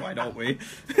bat cave. Why don't we?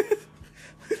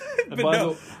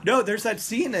 But no, there's that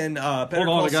scene in Better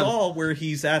Call Saul where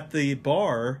he's at the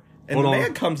bar and the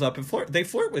man comes up and they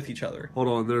flirt with each other. Hold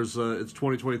on, there's it's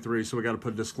 2023, so we got to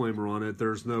put a disclaimer on it.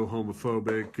 There's no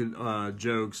homophobic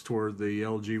jokes toward the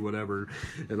LG whatever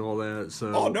and all that.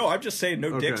 So oh no, I'm just saying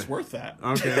no dick's worth that.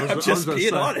 Okay, I'm just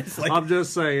being honest. Like, I'm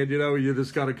just saying, you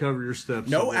just got to cover your steps.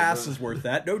 No ass is worth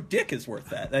that. No dick is worth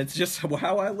that. That's just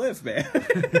how I live, man.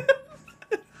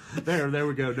 There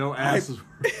we go. No asses.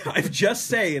 I'm just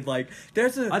saying, like,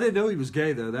 there's a. I didn't know he was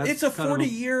gay though. It's a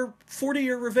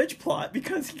 40-year revenge plot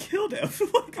because he killed him.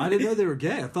 I didn't know they were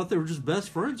gay. I thought they were just best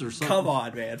friends or something. Come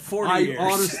on, man. 40 years. I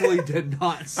honestly did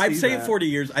not see I'm saying that. 40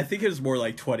 years. I think it was more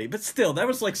like 20. But still, that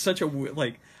was like such a,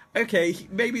 like, okay,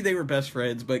 maybe they were best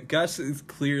friends, but Gus is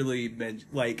clearly,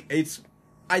 like, it's,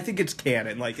 I think it's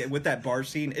canon. Like, with that bar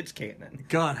scene, it's canon.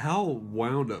 God, how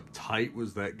wound up tight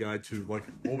was that guy too? Like,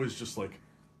 always just like,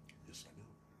 yes,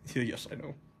 I know. Yes, I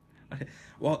know.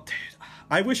 Well, dude,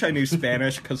 I wish I knew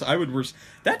Spanish because I would.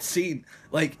 That scene,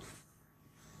 like,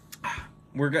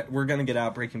 we're gonna get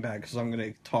out Breaking Bad because I'm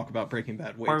gonna talk about Breaking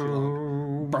Bad way too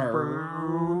long.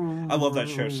 I love that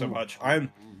show so much. I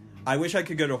wish I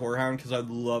could go to Whorehound because I'd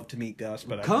love to meet Gus,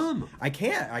 but I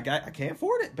can't. I can't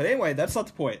afford it. But anyway, that's not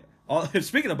the point.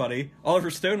 Speaking of money, Oliver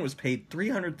Stone was paid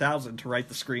 $300,000 to write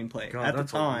the screenplay. God, at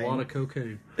that's the time, a lot of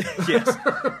cocaine. Yes,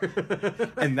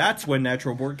 and that's when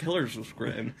Natural Born Killers was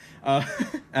written.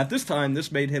 At this time, this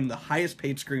made him the highest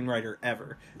paid screenwriter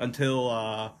ever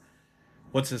until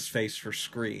what's his face for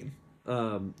Scream?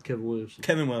 Kevin Williams.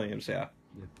 Kevin Williams, yeah.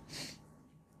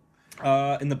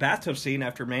 In the bathtub scene,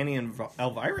 after Manny and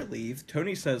Elvira leave,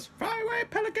 Tony says, "Fly away,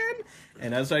 pelican!"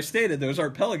 And as I stated, those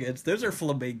aren't pelicans, those are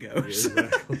flamingos. Yeah,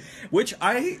 exactly. Which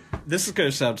this is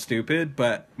going to sound stupid,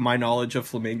 but my knowledge of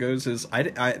flamingos is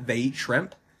they eat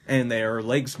shrimp, and their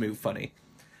legs move funny.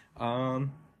 But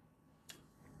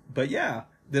yeah,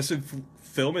 this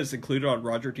film is included on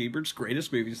Roger Ebert's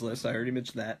greatest movies list. I already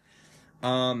mentioned that.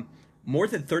 More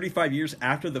than 35 years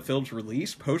after the film's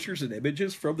release, posters and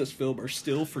images from this film are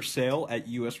still for sale at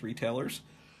U.S. retailers.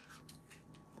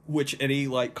 Which any,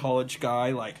 like, college guy,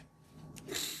 like,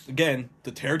 again,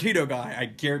 the Tarantino guy, I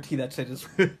guarantee that's in his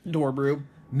dorm room.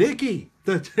 Nicky,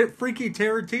 the freaky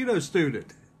Tarantino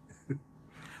student.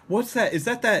 What's that? Is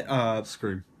that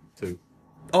Scream 2.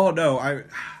 Oh, no, I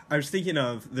was thinking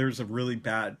of, there's a really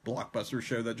bad Blockbuster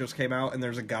show that just came out, and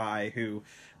there's a guy who,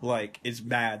 like, is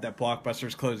mad that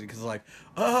Blockbuster's closing, because, like,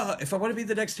 if I want to be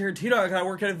the next Tarantino, I gotta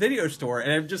work at a video store,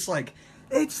 and I'm just like,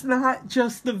 it's not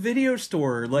just the video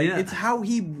store, like, it's how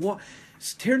he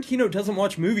Tarantino doesn't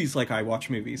watch movies like I watch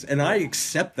movies, and I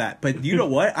accept that, but you know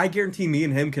what? I guarantee me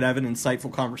and him could have an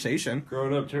insightful conversation.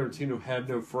 Growing up, Tarantino had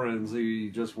no friends.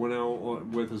 He just went out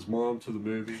with his mom to the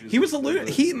movies. He was a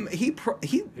loser. He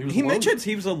mentions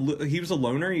he was a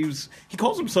loner. He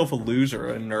calls himself a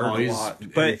loser, a nerd a lot.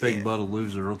 But anything but a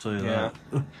loser, I'll tell you that.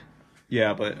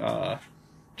 Yeah, but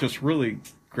just really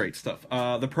great stuff.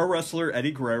 The pro wrestler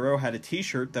Eddie Guerrero had a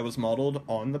T-shirt that was modeled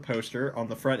on the poster. On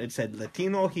the front, it said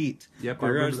Latino Heat,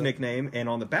 Guerrero's nickname, and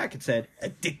on the back it said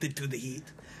Addicted to the Heat.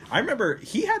 I remember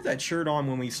he had that shirt on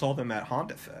when we saw them at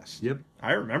Honda Fest. Yep,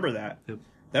 I remember that. Yep,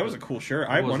 that was a cool shirt.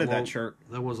 I wanted that shirt.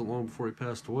 That wasn't long before he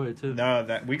passed away, too. No,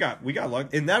 that we got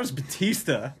luck, and that was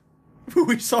Batista.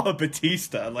 We saw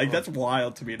Batista. Like, that's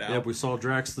wild to me now. Yeah, we saw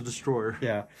Drax the Destroyer.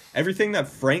 Yeah, everything that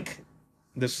Frank.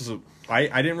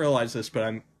 I didn't realize this, but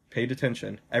I'm paid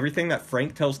attention. Everything that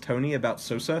Frank tells Tony about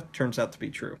Sosa turns out to be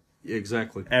true.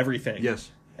 Exactly. Everything.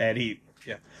 Yes. And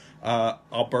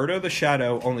Alberto the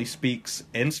Shadow only speaks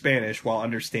in Spanish while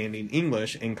understanding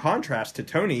English, in contrast to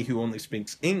Tony, who only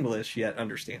speaks English yet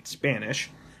understands Spanish.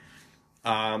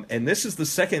 And this is the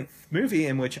second movie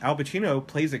in which Al Pacino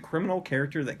plays a criminal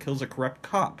character that kills a corrupt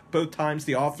cop. Both times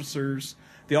the officer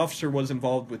was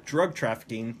involved with drug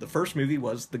trafficking. The first movie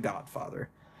was The Godfather.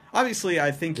 Obviously,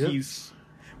 I think he's...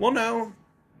 Well, no,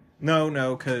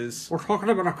 because... We're talking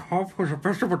about a cop who's a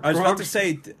best of a drug. I was about to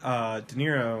say, De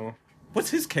Niro...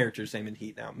 What's his character's name in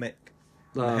Heat now?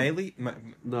 Haley?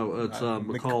 No, it's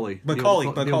Macaulay.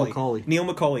 Macaulay. Neil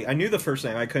Macaulay. I knew the first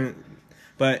name. I couldn't...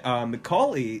 But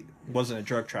Macaulay wasn't a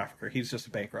drug trafficker. He's just a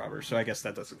bank robber, so I guess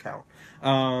that doesn't count.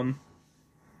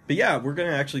 But yeah, we're going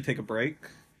to actually take a break.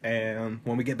 And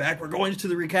when we get back, we're going to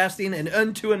the recasting and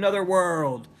unto another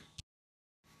world.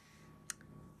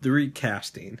 The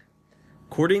recasting.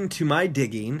 According to my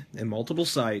digging in multiple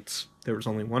sites, there was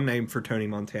only one name for Tony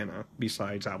Montana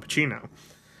besides Al Pacino.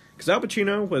 Because Al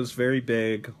Pacino was very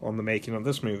big on the making of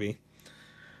this movie.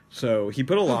 So he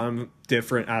put a lot of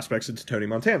different aspects into Tony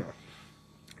Montana.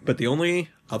 But the only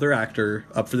other actor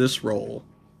up for this role,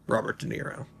 Robert De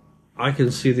Niro. I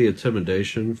can see the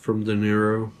intimidation from De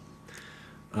Niro.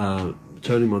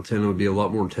 Tony Montana would be a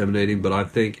lot more intimidating, but I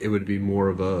think it would be more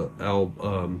of a Al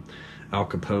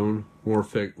Capone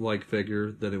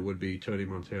figure than it would be Tony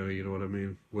Montana. You know what I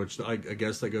mean? Which I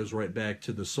guess that goes right back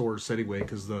to the source anyway,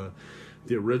 because the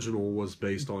original was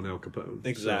based on Al Capone.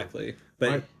 Exactly, so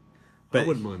but I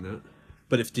wouldn't mind that.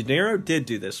 But if De Niro did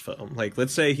do this film, like,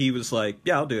 let's say he was like,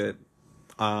 "Yeah, I'll do it.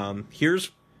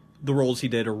 Here's the roles he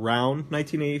did around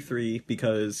 1983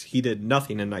 because he did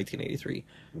nothing in 1983.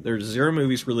 There's 0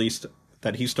 movies released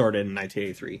that he starred in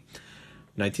 1983.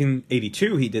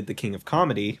 1982, he did The King of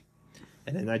Comedy,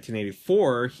 and in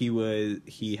 1984,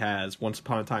 he has Once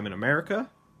Upon a Time in America.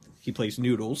 He plays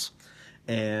Noodles,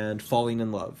 and Falling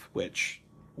in Love, which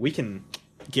we can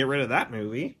get rid of that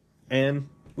movie, and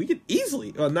we could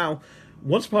easily now.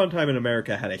 Once Upon a Time in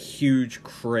America had a huge,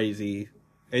 crazy.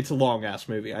 It's a long ass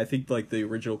movie. I think like the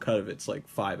original cut of it's like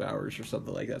 5 hours or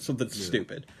something like that. Something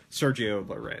stupid. Sergio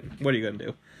Loren. What are you gonna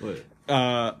do? Wait.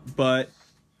 But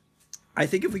I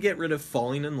think if we get rid of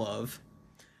Falling in Love,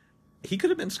 he could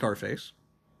have been Scarface.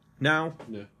 Now,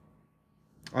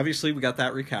 obviously we got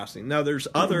that recasting. Now there's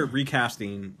other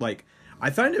recasting. Like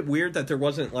I find it weird that there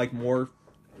wasn't like more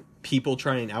people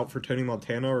trying out for Tony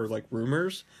Montana or like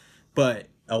rumors, but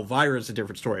Elvira is a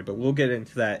different story, but we'll get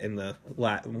into that in the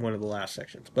one of the last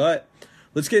sections. But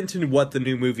let's get into what the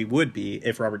new movie would be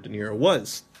if Robert De Niro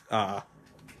was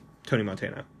Tony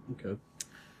Montana. Okay.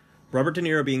 Robert De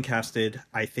Niro being casted,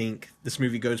 I think this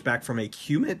movie goes back from a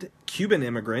Cuban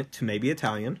immigrant to maybe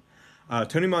Italian.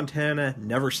 Tony Montana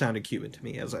never sounded Cuban to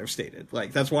me, as I've stated.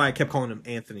 Like, that's why I kept calling him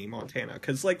Anthony Montana.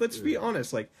 Because, like, let's be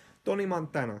honest, like, Tony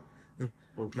Montana.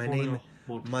 My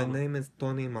name is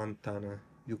Tony Montana.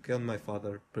 You killed my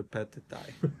father. Prepare to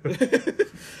die.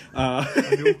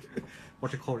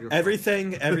 What you call your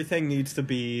everything needs to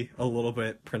be a little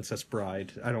bit Princess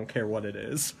Bride. I don't care what it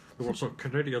is. He was a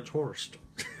Canadian tourist.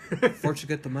 First you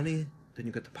get the money, then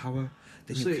you get the power,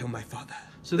 then you kill my father.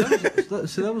 So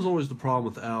that was always the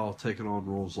problem with Al taking on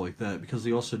roles like that, because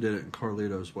he also did it in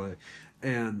Carlito's Way,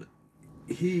 and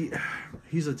he's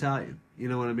Italian. You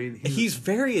know what I mean? He's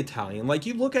very Italian. Like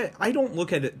I don't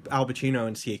look at Al Pacino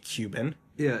and see a Cuban.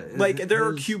 Yeah, like there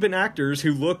are Cuban actors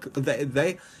who look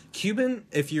they Cuban.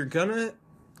 If you're gonna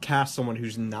cast someone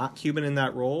who's not Cuban in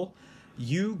that role,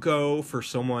 you go for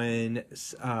someone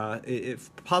if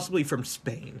possibly from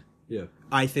Spain. Yeah,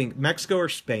 I think Mexico or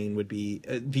Spain would be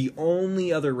the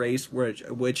only other race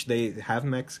which they have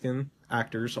Mexican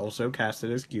actors also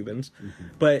casted as Cubans,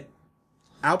 but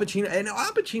Al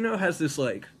Pacino has this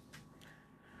like.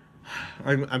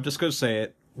 I'm just going to say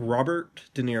it. Robert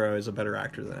De Niro is a better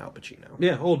actor than Al Pacino.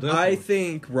 Yeah, definitely. I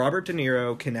think Robert De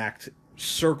Niro can act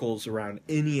circles around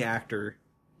any actor,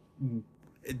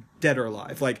 dead or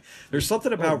alive. Like, there's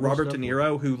something about Robert De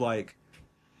Niro who, like,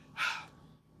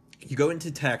 you go into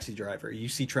Taxi Driver, you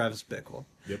see Travis Bickle.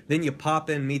 Yep. Then you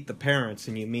pop in, meet the parents,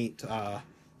 and you meet...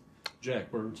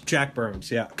 Jack Burns. Jack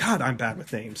Burns, yeah. God, I'm bad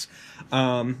with names.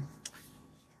 And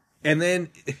then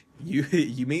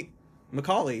you meet...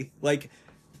 Macaulay, like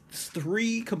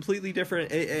 3 completely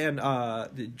different, and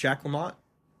Jack LaMotta,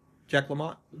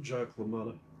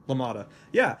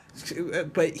 yeah,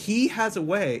 but he has a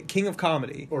way. King of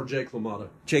Comedy, or Jake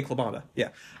LaMotta,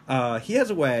 yeah, he has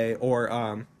a way,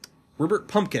 or Robert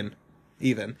Pumpkin,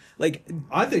 even like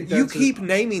I think you keep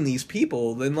naming these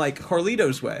people, then like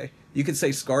Carlito's Way, you could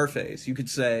say Scarface, you could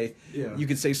say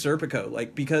Serpico,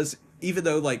 like because. Even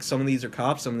though, like, some of these are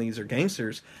cops, some of these are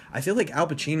gangsters, I feel like Al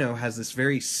Pacino has this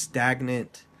very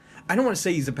stagnant... I don't want to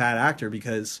say he's a bad actor,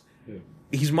 because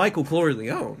he's Michael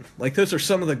Corleone. Like, those are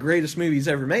some of the greatest movies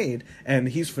ever made, and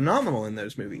he's phenomenal in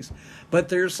those movies. But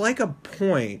there's, like, a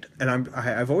point, and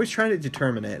I've always tried to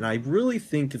determine it, and I really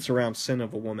think it's around Sin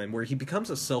of a Woman, where he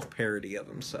becomes a self-parody of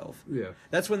himself. Yeah.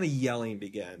 That's when the yelling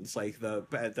begins. Like, the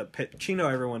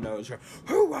Pacino everyone knows,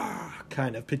 hoo-ah,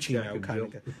 kind of Pacino,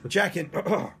 kind of... Jack and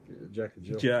Jill.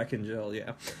 Jack and Jill,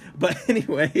 yeah. But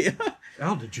anyway...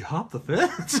 Al, did you hop the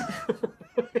fence?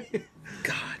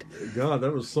 God,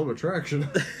 that was some attraction.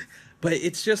 But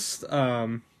it's just...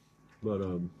 I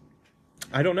don't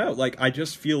know. Like, I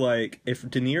just feel like if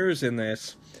De Niro's in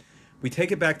this, we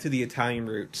take it back to the Italian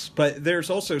roots. But there's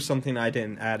also something I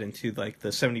didn't add into, like, the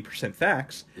 70%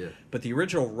 facts. Yeah. But the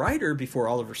original writer before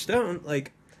Oliver Stone,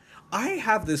 like, I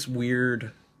have this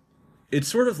weird... It's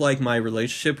sort of like my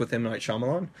relationship with M. Night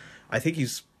Shyamalan. I think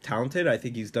he's talented. I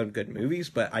think he's done good movies.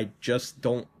 But I just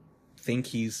don't think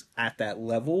he's at that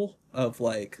level of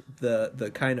like the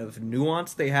kind of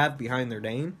nuance they have behind their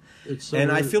name.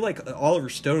 And I feel like Oliver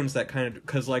Stone's that kind of,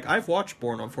 because like I've watched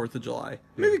Born on 4th of July.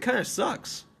 The movie kind of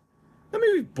sucks. That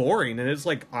movie's boring, and it's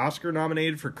like Oscar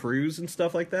nominated for Cruise and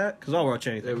stuff like that. Because I'll watch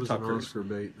anything. It was Top an Cruise. Oscar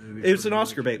bait movie. It was an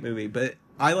Oscar bait movie, but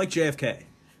I like JFK.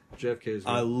 JFK's good.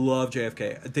 I love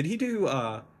JFK. Did he do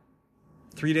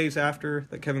 3 Days After,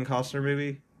 the Kevin Costner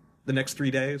movie? The Next 3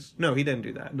 Days? No, he didn't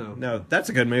do that. No, that's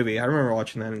a good movie. I remember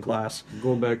watching that in class.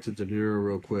 Going back to De Niro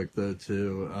real quick, though,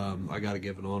 too, I got to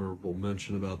give an honorable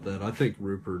mention about that. I think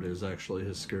Rupert is actually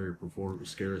his scariest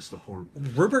performance.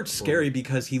 Rupert's scary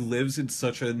because he lives in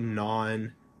such a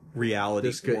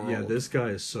reality world. This guy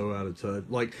is so out of touch.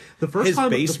 Like the first His time,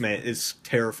 basement is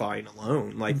terrifying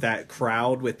alone. Like that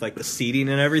crowd with like the seating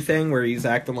and everything, where he's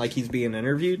acting like he's being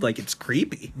interviewed. Like it's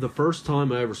creepy. the first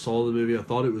time I ever saw the movie, I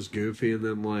thought it was goofy, and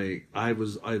then like I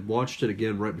watched it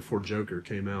again right before Joker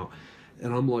came out,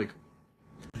 and I'm like,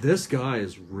 this guy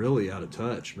is really out of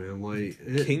touch, man. Like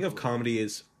King of Comedy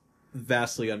is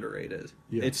vastly underrated.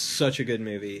 Yeah. It's such a good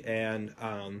movie, and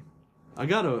I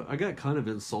got kind of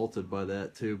insulted by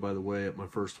that too, by the way, at my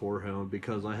first Horror Hound,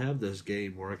 because I have this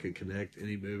game where I could connect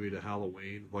any movie to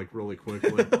Halloween like really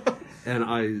quickly, and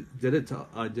I did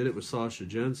it with Sasha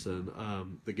Jensen,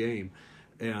 the game,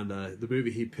 and the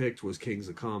movie he picked was Kings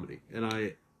of Comedy,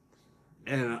 and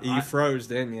you froze,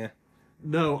 didn't you?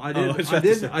 no, I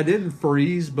didn't. I didn't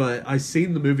freeze, but I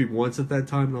seen the movie once at that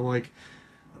time, and I'm like,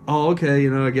 oh, okay,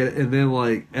 I get it. And then,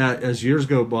 like, as years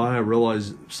go by, I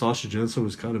realized Sasha Jensen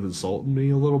was kind of insulting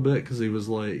me a little bit, because he was,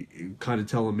 like, kind of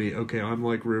telling me, okay, I'm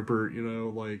like Rupert,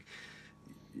 like,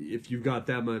 if you've got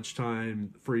that much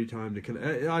free time to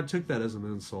connect. I took that as an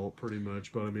insult, pretty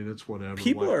much, but, I mean, it's whatever.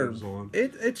 People Life goes on.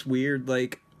 It's weird.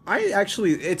 Like,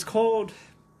 it's called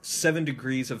 7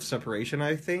 Degrees of Separation,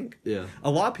 I think. Yeah.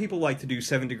 A lot of people like to do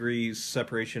 7 Degrees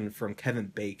Separation from Kevin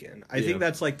Bacon. I think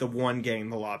that's like the one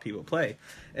game a lot of people play.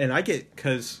 And I get,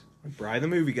 because Brian the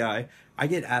movie guy, I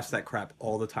get asked that crap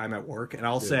all the time at work, and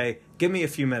I'll say, give me a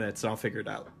few minutes and I'll figure it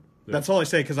out. Yeah. That's all I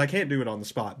say, because I can't do it on the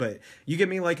spot. But you give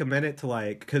me like a minute to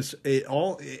like, because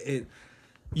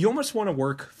you almost want to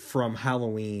work from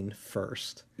Halloween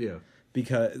first. Yeah.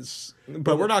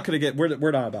 But we're not going to get,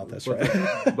 we're not about this, right?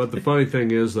 But the funny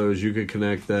thing is, though, is you could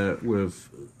connect that with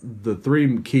the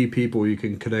three key people you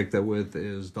can connect that with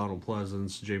is Donald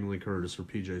Pleasance, Jamie Lee Curtis, or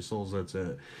PJ Souls. That's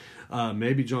it.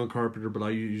 Maybe John Carpenter, but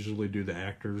I usually do the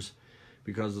actors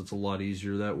because it's a lot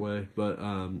easier that way. But,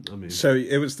 I mean. So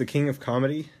it was the King of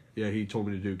Comedy? Yeah, he told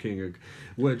me to do King of,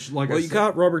 which, like well, I you said,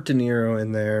 got Robert De Niro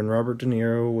in there, and Robert De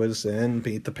Niro was in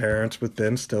Meet the Parents with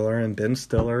Ben Stiller, and Ben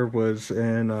Stiller was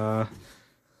in, gotta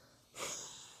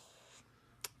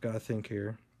think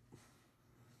here,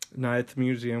 Night at the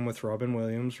Museum with Robin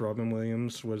Williams. Robin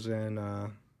Williams was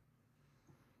in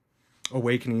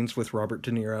Awakenings with Robert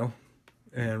De Niro,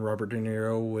 and Robert De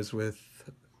Niro was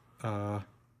with,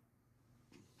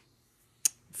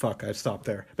 I stopped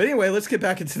there. But anyway, let's get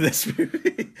back into this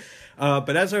movie.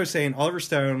 But as I was saying, Oliver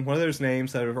Stone, one of those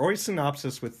names that are always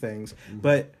synopsis with things. Mm-hmm.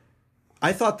 But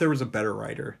I thought there was a better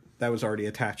writer that was already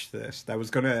attached to this.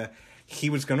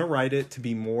 He was gonna write it to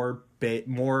be more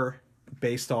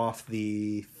based off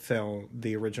the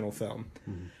original film.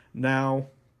 Mm-hmm. Now,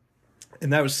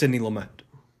 and that was Sidney Lumet.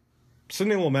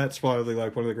 Sidney Lumet's probably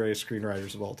like one of the greatest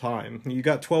screenwriters of all time. You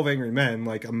got 12 Angry Men,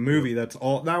 like a movie that's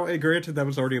all... Now, granted, that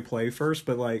was already a play first,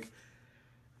 but like...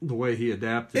 The way he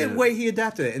adapted it. The way he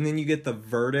adapted it. And then you get The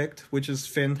Verdict, which is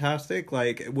fantastic.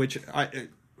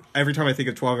 Every time I think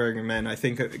of 12 Angry Men, I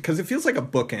think... Because it feels like a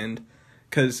bookend.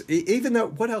 Because even though...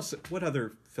 What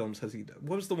other films has he done?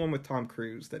 What was the one with Tom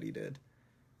Cruise that he did?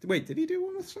 Wait, did he do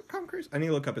one with Tom Cruise? I need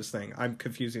to look up his thing. I'm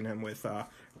confusing him with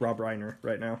Rob Reiner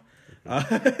right now.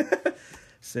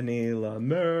 Sidney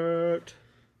Lumet.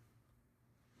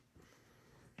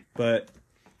 But,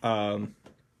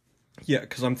 yeah,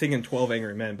 because I'm thinking 12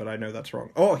 Angry Men, but I know that's wrong.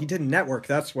 Oh, he did Network.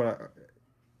 That's what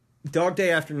Dog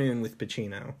Day Afternoon with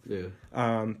Pacino. Yeah.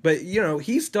 But,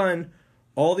 he's done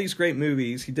all these great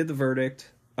movies. He did The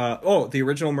Verdict. The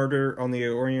Original Murder on the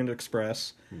Orient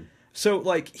Express. So,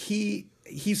 like,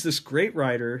 he's this great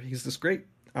writer. He's this great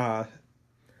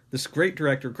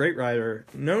director, great writer,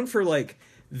 known for, like,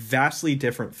 vastly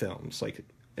different films. Like,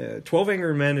 12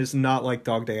 Angry Men is not like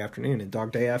Dog Day Afternoon, and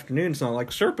Dog Day Afternoon is not like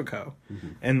Serpico. Mm-hmm.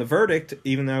 And The Verdict,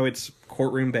 even though it's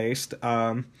courtroom-based,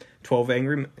 12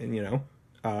 Angry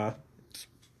Men,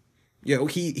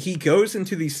 he goes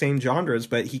into these same genres,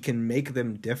 but he can make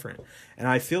them different. And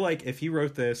I feel like if he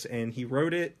wrote this, and he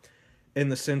wrote it in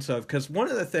the sense of... Because one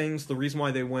of the reason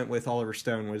why they went with Oliver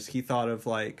Stone was he thought of,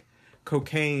 like,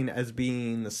 cocaine as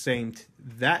being the same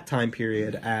that time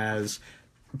period as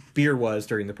beer was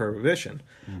during the Prohibition.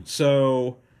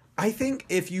 So I think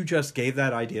if you just gave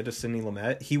that idea to Sidney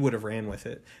Lumet, he would have ran with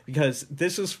it. Because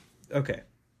this is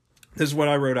what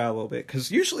I wrote out a little bit.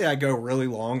 Because usually I go really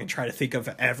long and try to think of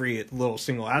every little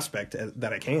single aspect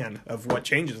that I can of what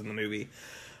changes in the movie.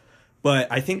 But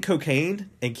I think cocaine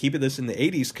and keeping this in the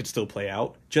 80s could still play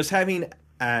out. Just having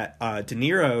De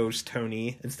Niro's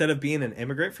Tony, instead of being an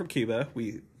immigrant from Cuba,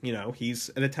 he's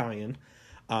an Italian,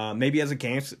 maybe as a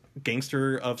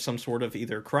gangster of some sort of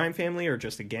either crime family or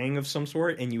just a gang of some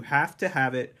sort, and you have to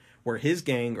have it where his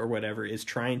gang or whatever is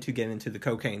trying to get into the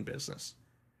cocaine business.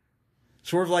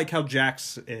 Sort of like how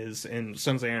Jax is in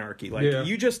Sons of Anarchy. Like, Yeah.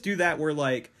 you just do that where,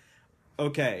 like,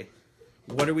 okay,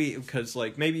 what are we... Because,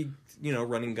 like, maybe, you know,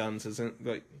 running guns isn't,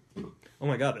 like... Oh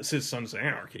my god, this is Sons of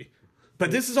Anarchy. But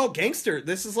this is all gangster.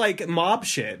 This is, like, mob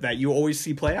shit that you always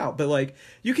see play out. But, like,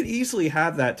 you could easily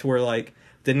have that to where, like,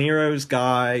 De Niro's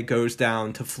guy goes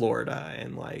down to Florida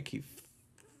and, like, he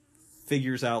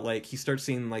figures out, like, he starts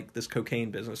seeing, like, this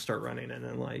cocaine business start running. And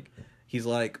then, like, he's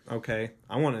like, okay,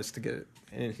 I want us to get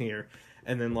in here.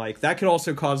 And then, like, that could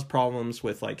also cause problems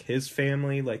with, like, his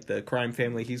family, like, the crime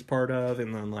family he's part of,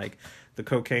 and then, like, the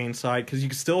cocaine side. Because you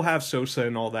could still have Sosa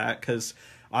and all that, because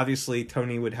obviously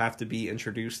Tony would have to be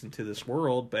introduced into this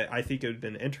world, but I think it would have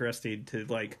been interesting to,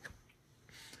 like...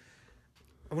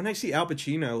 When I see Al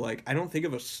Pacino, like, I don't think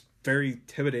of a very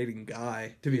intimidating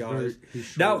guy, to be honest. He's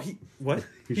short. Now, what?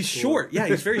 He's short. Yeah,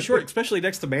 he's very short, especially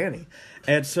next to Manny.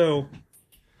 And so,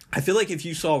 I feel like if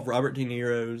you saw Robert De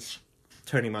Niro's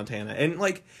Tony Montana, and,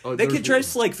 like, they could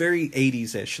dress, like, very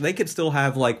 80s-ish. They could still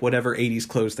have, like, whatever 80s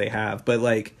clothes they have, but,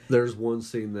 like... There's one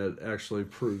scene that actually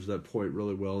proves that point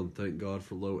really well, and thank God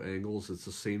for low angles. It's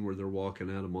a scene where they're walking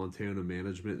out of Montana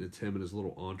management, and it's him and his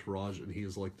little entourage, and he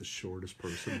is, like, the shortest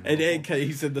person. And then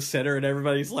he's in the center, and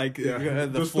everybody's, like, the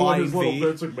Just flying his little V.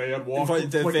 Vince McMahon walking,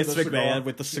 The Vince McMahon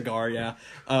with the cigar, yeah.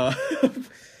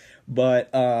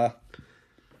 But,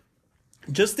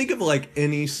 just think of, like,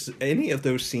 any of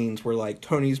those scenes where, like,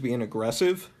 Tony's being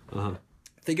aggressive. Uh-huh.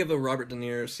 Think of a Robert De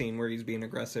Niro scene where he's being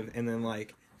aggressive, and then,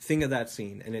 like, think of that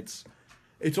scene, and it's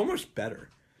almost better.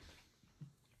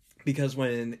 Because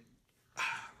when...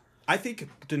 I think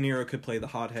De Niro could play the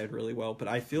hothead really well, but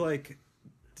I feel like...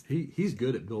 He's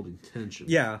good at building tension.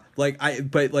 Yeah,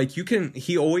 but, like, you can...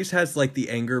 He always has, like,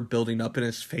 the anger building up in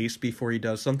his face before he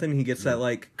does something. He gets that,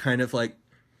 like, kind of, like...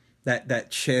 That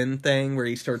chin thing where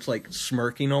he starts, like,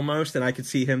 smirking almost, and I could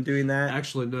see him doing that.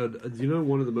 Actually, no. You know,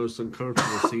 one of the most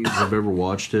uncomfortable scenes I've ever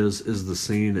watched is the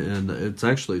scene, and it's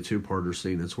actually a two-parter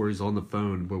scene. It's where he's on the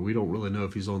phone, but we don't really know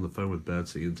if he's on the phone with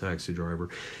Betsy and Taxi Driver.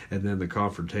 And then the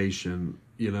confrontation,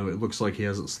 you know, it looks like he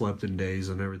hasn't slept in days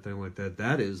and everything like that.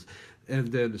 That is... And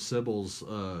then Sybil's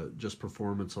just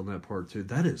performance on that part, too.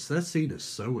 That scene is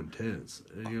so intense.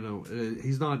 You know,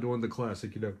 he's not doing the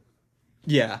classic, you know...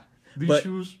 Yeah. These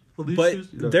shoes... But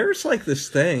there's, like, this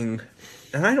thing,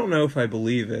 and I don't know if I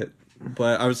believe it,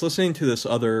 but I was listening to this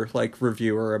other, like,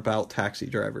 reviewer about Taxi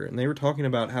Driver, and they were talking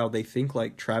about how they think,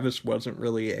 like, Travis wasn't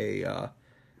really a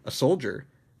soldier,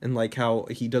 and, like, how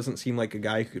he doesn't seem like a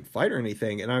guy who could fight or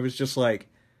anything, and I was just like,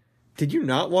 did you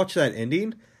not watch that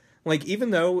ending? Like,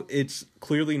 even though it's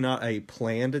clearly not a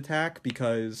planned attack,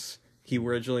 because he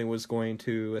originally was going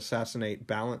to assassinate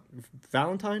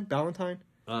Palantine? Palantine.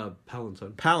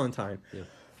 Yeah.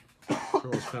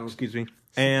 Excuse me.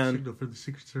 And signal for the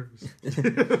Secret Service.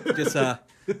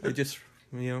 just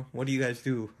you know, what do you guys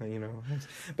do? You know,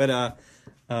 but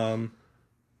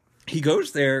he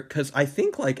goes there because I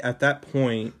think, like, at that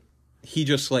point he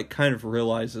just, like, kind of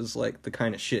realizes, like, the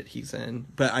kind of shit he's in.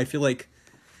 But I feel like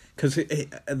because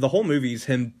the whole movie's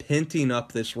him penting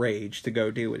up this rage to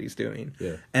go do what he's doing.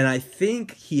 Yeah. And I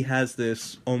think he has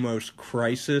this almost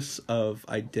crisis of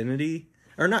identity,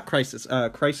 or not crisis,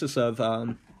 crisis of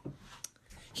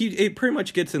it pretty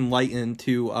much gets enlightened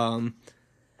to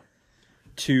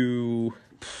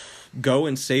go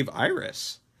and save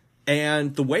Iris.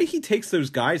 And the way he takes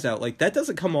those guys out, like, that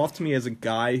doesn't come off to me as a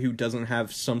guy who doesn't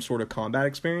have some sort of combat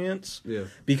experience. Yeah.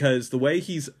 Because the way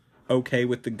he's okay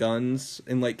with the guns,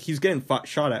 and, like, he's getting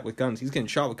shot at with guns. He's getting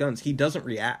shot with guns. He doesn't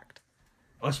react.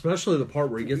 Especially the part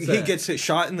where he gets it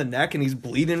shot in the neck and he's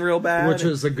bleeding real bad. Which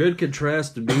is a good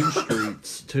contrast to Mean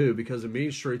Streets, too, because in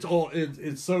Mean Streets,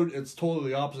 it's totally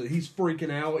the opposite. He's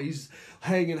freaking out. He's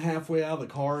hanging halfway out of the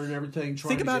car and everything.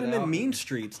 Think about him in Mean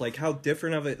Streets, like, how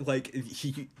different of it, like,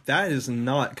 that is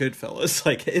not Goodfellas.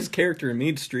 Like, his character in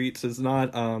Mean Streets is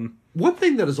not, One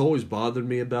thing that has always bothered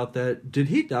me about that, did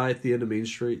he die at the end of Mean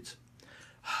Streets?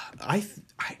 I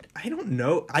don't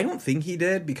know. I don't think he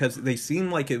did, because they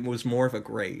seem like it was more of a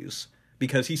graze.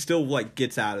 Because he still, like,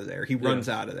 gets out of there. He runs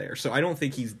out of there. So I don't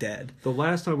think he's dead. The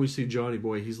last time we see Johnny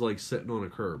Boy, he's, like, sitting on a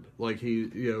curb. Like,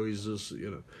 he's just,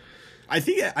 I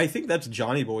think that's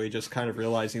Johnny Boy just kind of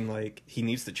realizing, like, he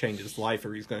needs to change his life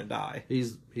or he's going to die.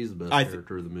 He's the best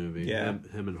character of the movie. Yeah.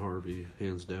 Him and Harvey,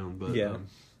 hands down. But yeah.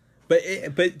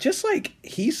 But just, like,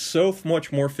 he's so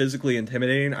much more physically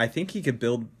intimidating. I think he could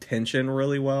build tension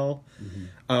really well.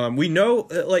 Mm-hmm. We know,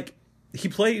 like, he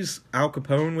plays Al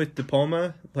Capone with De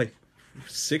Palma, like,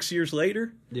 6 years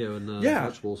later. Yeah, in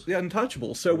Untouchables. Yeah,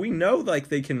 Untouchables. So we know, like,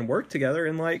 they can work together.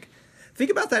 And, like, think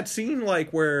about that scene,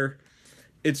 like, where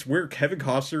it's where Kevin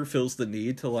Costner feels the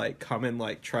need to, like, come and,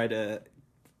 like, try to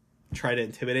try to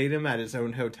intimidate him at his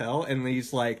own hotel, and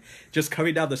he's like just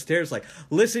coming down the stairs like,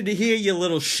 listen to here, you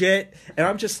little shit. And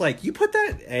I'm just like, you put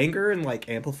that anger and like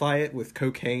amplify it with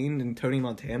cocaine and Tony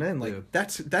Montana, and like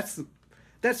that's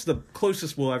the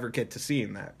closest we'll ever get to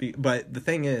seeing that. But the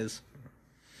thing is,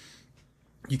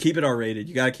 you keep it R-rated,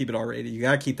 you gotta keep it R-rated, you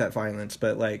gotta keep that violence.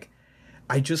 But like,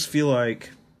 I just feel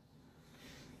like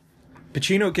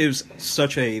Pacino gives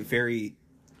such a very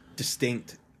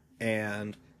distinct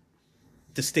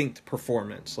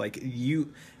performance. Like,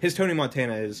 his Tony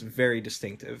Montana is very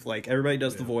distinctive. Like, everybody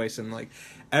does the voice, and like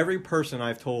every person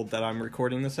I've told that I'm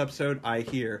recording this episode, I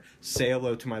hear "say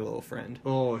hello to my little friend."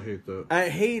 Oh, I hate that. I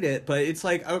hate it, but it's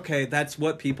like, okay, that's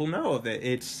what people know of it.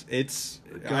 It's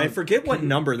God, I forget what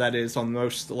number that is on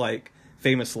most like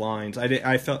famous lines. I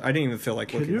didn't even feel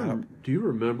like looking it up. Do you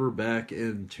remember back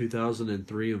in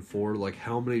 2003 and 4, like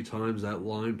how many times that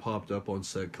line popped up on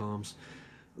sitcoms?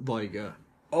 Like,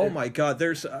 oh my God,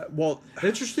 there's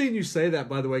interesting you say that,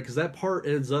 by the way, because that part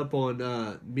ends up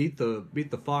on Meet the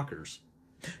Fockers.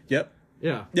 Yep.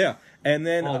 Yeah. And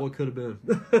then what could have been.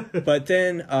 But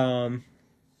then the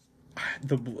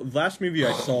last movie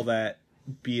I saw that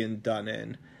being done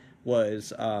in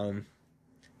was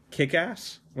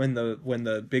Kick-Ass, when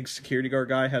the big security guard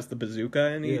guy has the bazooka,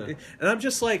 and and I'm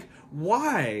just like,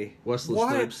 why? Wesley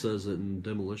Snipes says it in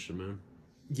Demolition Man.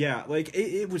 Yeah, like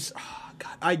it was. Oh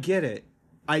God, I get it.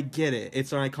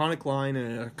 It's an iconic line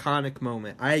and an iconic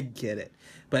moment. I get it,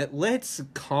 but let's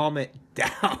calm it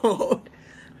down.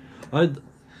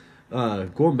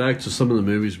 Going back to some of the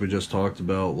movies we just talked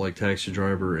about, like Taxi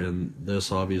Driver and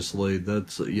this, obviously,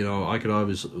 that's, I could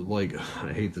obviously, like,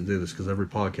 I hate to do this because every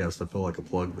podcast I feel like I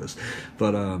plug this,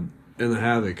 but in The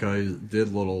Havoc, I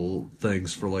did little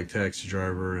things for, like, Taxi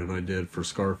Driver, and I did for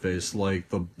Scarface, like,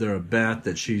 the bat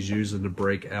that she's using to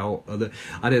break out.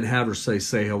 I didn't have her say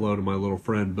hello to my little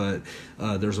friend, but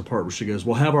there's a part where she goes,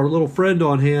 we'll have our little friend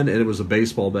on hand, and it was a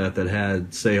baseball bat that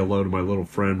had say hello to my little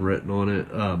friend written on it.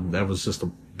 That was just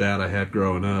a bat I had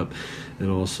growing up.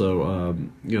 And also,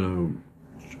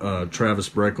 Travis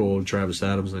Breckle and Travis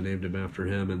Adams, I named him after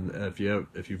him. And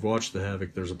if you've watched The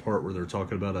Havoc, there's a part where they're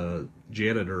talking about a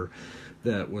janitor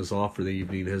that was off for the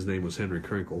evening. His name was Henry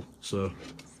Crinkle. So,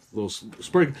 little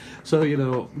spring.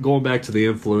 So, going back to the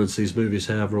influence these movies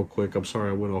have real quick. I'm sorry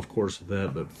I went off course with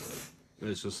that, but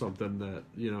it's just something that,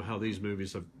 how these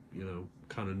movies have,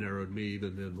 kind of narrowed me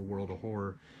even in the world of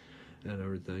horror and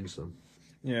everything. So,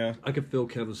 yeah. I can feel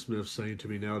Kevin Smith saying to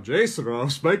me now, Jason, I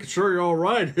was making sure you're all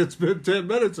right. It's been 10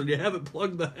 minutes and you haven't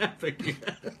plugged The Havoc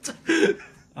yet.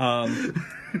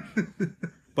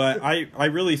 But I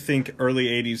really think early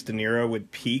 80s De Niro would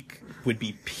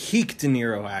be peak De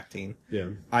Niro acting. Yeah.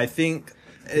 I think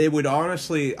it would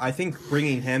honestly,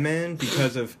 bringing him in,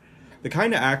 because of the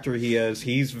kind of actor he is,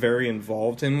 he's very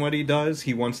involved in what he does.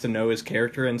 He wants to know his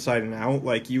character inside and out.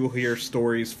 Like, you hear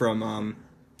stories from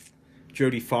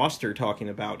Jodie Foster talking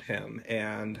about him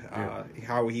and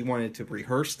how he wanted to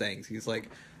rehearse things. He's like,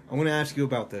 I want to ask you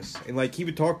about this. And like, he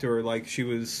would talk to her like she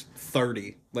was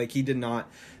 30. Like, he did not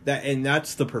and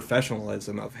that's the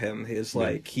professionalism of him. Is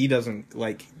like, he doesn't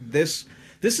like this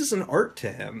is an art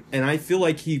to him. And I feel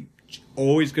like he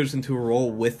always goes into a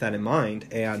role with that in mind.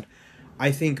 And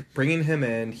I think bringing him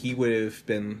in,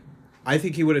 I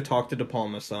think he would have talked to De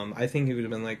Palma some. I think he would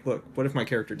have been like, look, what if my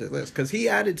character did this? Because he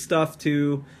added stuff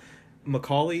to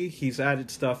Macaulay. He's added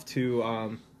stuff to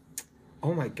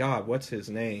oh my God, what's his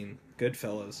name?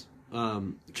 Goodfellas.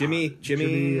 Jimmy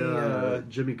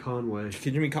Conway.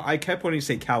 I kept wanting to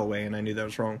say Calloway, and I knew that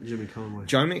was wrong.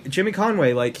 Jimmy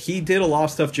Conway. Like, he did a lot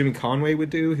of stuff Jimmy Conway would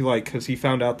do. Because he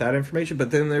found out that information. But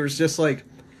then there was just like,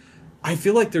 I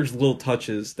feel like there's little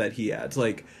touches that he adds.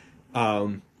 Like,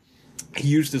 he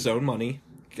used his own money.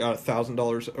 Got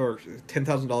 $1,000 or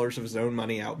 $10,000 of his own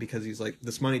money out because he's like,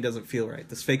 this money doesn't feel right.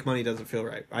 This fake money doesn't feel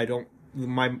right. I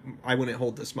wouldn't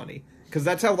hold this money, because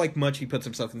that's how like much he puts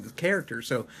himself into the character.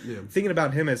 So thinking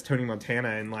about him as Tony Montana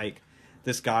and like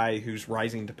this guy who's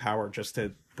rising to power just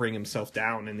to bring himself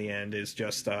down in the end is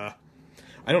just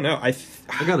I don't know. I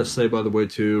gotta say, by the way,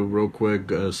 too, real quick,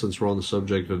 since we're on the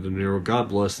subject of De Niro, God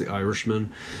bless The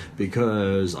Irishman,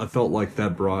 because I felt like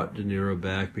that brought De Niro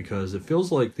back, because it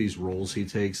feels like these roles he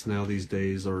takes now these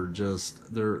days are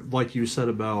just, they're, like you said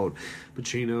about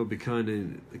Pacino,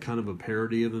 becoming kind of a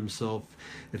parody of himself.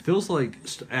 It feels like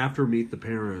after Meet the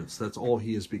Parents, that's all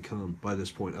he has become by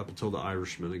this point, up until The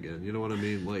Irishman again. You know what I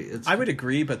mean? Like, I would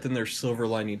agree, but then there's Silver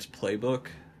Linings Playbook.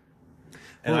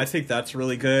 And I think that's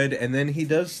really good. And then he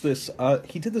does this.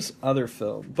 He did this other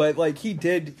film, but like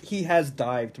he has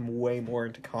dived way more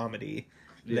into comedy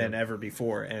than ever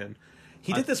before. And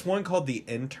He did this one called The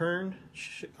Intern.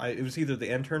 It was either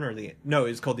The Intern or No,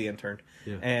 it's called The Intern.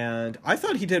 Yeah. And I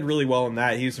thought he did really well in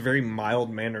that. He was a very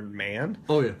mild-mannered man.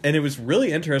 Oh, yeah. And it was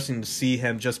really interesting to see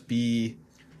him just be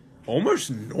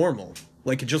almost normal.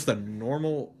 Like, just a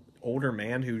normal older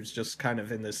man who's just kind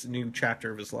of in this new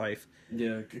chapter of his life.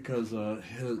 Yeah, because the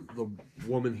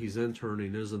woman he's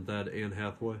interning, isn't that Anne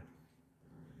Hathaway?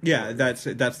 Yeah, that's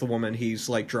the woman he's,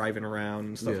 like, driving around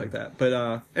and stuff Yeah. like that.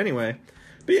 But, anyway.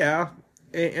 But, yeah.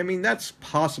 I mean, that's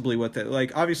possibly what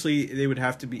like, obviously, they would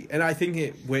have to be... And I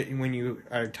think when you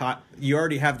are taught... You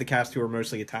already have the cast who are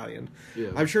mostly Italian. Yeah.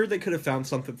 I'm sure they could have found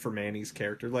something for Manny's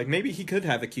character. Like, maybe he could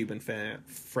have a Cuban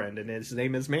friend, and his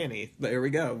name is Manny. There we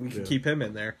go. We can keep him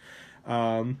in there.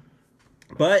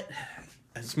 But,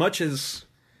 as much as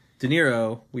De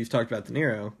Niro... We've talked about De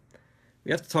Niro... We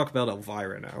have to talk about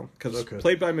Elvira now, because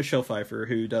played by Michelle Pfeiffer,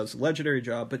 who does a legendary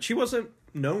job, but she wasn't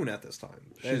known at this time.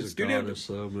 She's a goddess,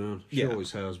 though, man. She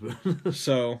always has been.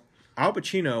 So, Al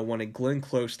Pacino wanted Glenn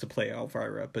Close to play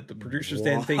Elvira, but the producers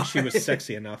didn't think she was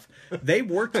sexy enough. They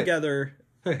worked together.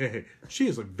 Hey, she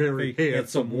is a very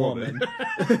handsome woman.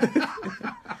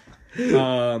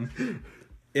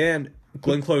 And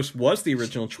Glenn Close was the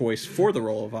original choice for the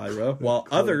role of Elvira, while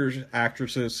other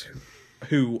actresses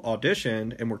who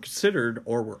auditioned and were considered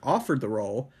or were offered the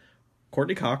role: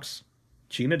 Courtney Cox,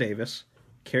 Gina Davis,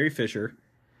 Carrie Fisher,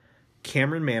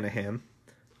 Cameron Manahan,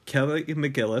 Kelly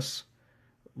McGillis,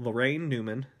 Lorraine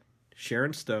Newman,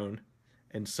 Sharon Stone,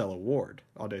 and Cella Ward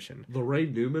auditioned.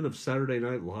 Lorraine Newman of Saturday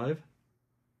Night Live?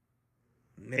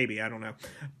 Maybe, I don't know.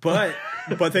 But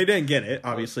they didn't get it,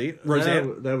 obviously.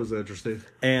 That was interesting.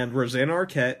 And Rosanna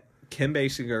Arquette, Kim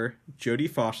Basinger, Jodie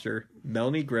Foster,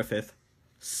 Melanie Griffith,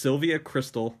 Sylvia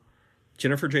Crystal,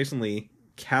 Jennifer Jason Leigh,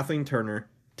 Kathleen Turner,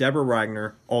 Deborah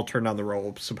Wagner all turned down the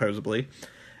role, supposedly.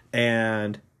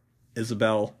 And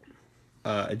Isabel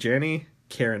Adjani,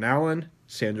 Karen Allen,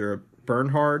 Sandra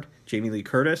Bernhard, Jamie Lee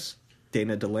Curtis,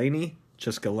 Dana Delaney,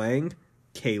 Jessica Lange,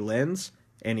 Kay Lenz,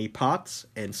 Annie Potts,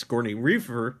 and Sigourney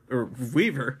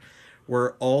Weaver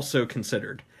were also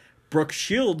considered. Brooke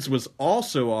Shields was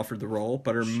also offered the role,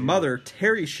 but her mother,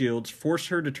 Terry Shields, forced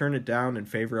her to turn it down in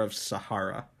favor of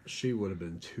Sahara. She would have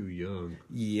been too young.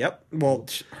 Yep. Well,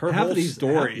 her whole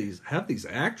story... Half these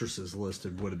actresses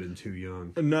listed would have been too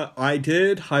young. No, I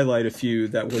did highlight a few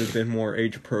that would have been more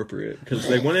age appropriate, because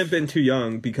they wouldn't have been too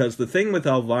young, because the thing with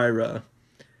Elvira,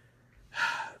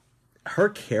 her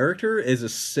character is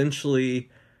essentially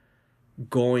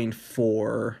going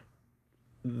for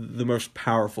the most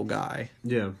powerful guy.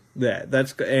 Yeah.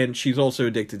 And she's also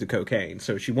addicted to cocaine,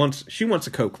 so she wants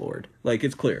a coke lord. Like,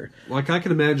 it's clear. Like, I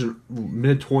can imagine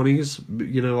mid-20s,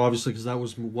 obviously, because that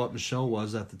was what Michelle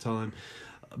was at the time.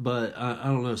 But I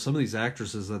don't know, some of these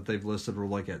actresses that they've listed were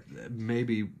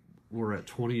were at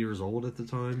 20 years old at the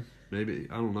time. Maybe,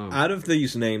 I don't know. Out of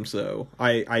these names, though,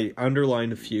 I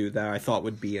underlined a few that I thought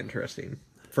would be interesting.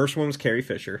 First one was Carrie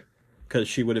Fisher, because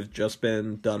she would have just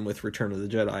been done with Return of the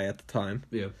Jedi at the time.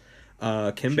 Yeah.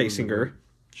 Kim Basinger.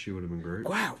 She would have been great.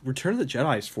 Wow, Return of the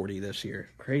Jedi is 40 this year.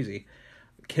 Crazy.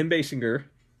 Kim Basinger,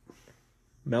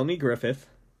 Melanie Griffith,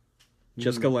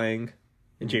 Jessica Lange,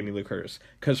 and Jamie Lee Curtis.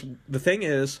 Because the thing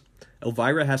is,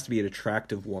 Elvira has to be an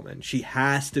attractive woman. She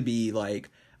has to be, like,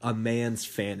 a man's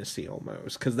fantasy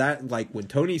almost. Because that, like, when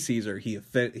Tony sees her, he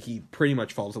pretty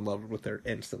much falls in love with her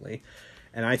instantly.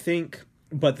 And I think...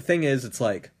 But the thing is, it's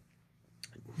like...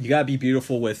 You gotta be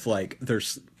beautiful with, like,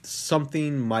 there's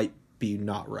something might be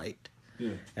not right.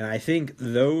 Yeah. And I think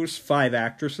those 5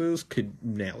 actresses could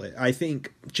nail it. I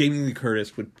think Jamie Lee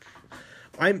Curtis would...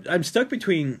 I'm stuck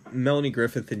between Melanie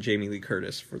Griffith and Jamie Lee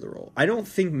Curtis for the role. I don't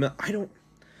think...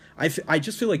 I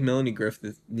just feel like Melanie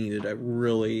Griffith needed a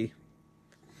really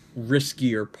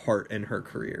riskier part in her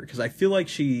career. Because I feel like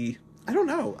she... I don't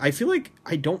know. I feel like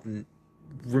I don't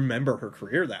remember her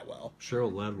career that well.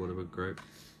 Cheryl Ladd would have been great.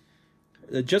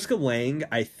 Jessica Lange,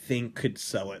 I think, could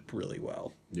sell it really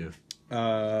well. Yeah.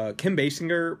 Kim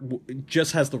Basinger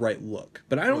just has the right look.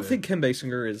 But I don't think Kim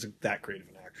Basinger is that great of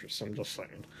an actress. I'm just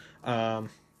saying.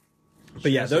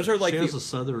 But yeah, those are like... She has a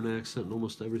southern accent in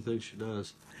almost everything she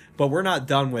does. But we're not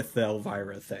done with the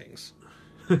Elvira things.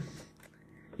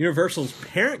 Universal's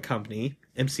parent company,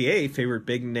 MCA, favored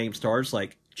big-name stars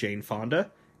like Jane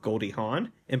Fonda, Goldie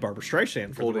Hawn, and Barbara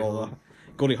Streisand for the role.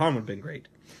 Goldie Hawn would have been great.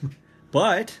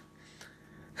 But...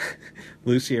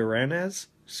 Lucia Aranez,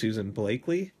 Susan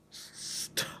Blakely,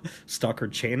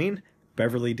 Stockard Channing,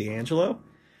 Beverly D'Angelo,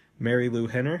 Mary Lou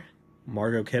Henner,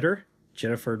 Margot Kidder,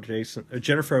 Jennifer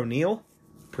O'Neill,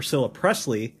 Priscilla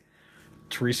Presley,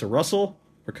 Teresa Russell,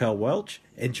 Raquel Welch,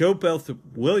 and Jo Beth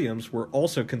Williams were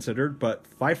also considered, but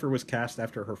Pfeiffer was cast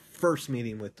after her first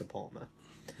meeting with De Palma.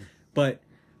 But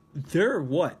there are,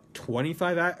 what,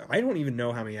 25 I don't even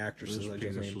know how many actresses I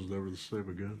just This named. was never the same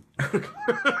again.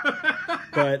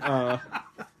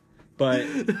 But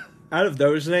out of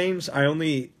those names, I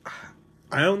only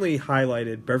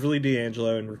highlighted Beverly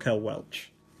D'Angelo and Raquel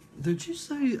Welch. Did you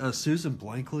say Susan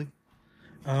Blankley?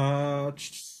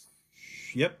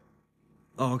 Yep.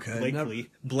 Oh, okay. Blakely.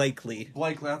 Blakely.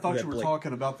 I thought Yeah, you were Blake.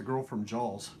 talking about the girl from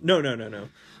Jaws. No.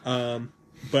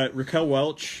 But Raquel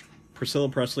Welch, Priscilla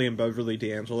Presley, and Beverly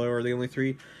D'Angelo are the only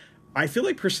three. I feel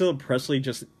like Priscilla Presley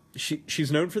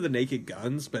she's known for the Naked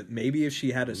Guns, but maybe if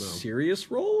she had a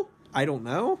serious role, I don't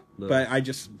know. No. But I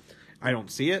don't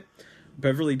see it.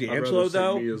 Beverly D'Angelo,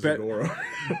 though.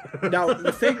 Now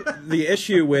the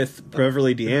issue with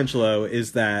Beverly D'Angelo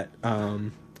is that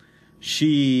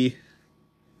she's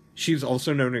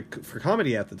also known for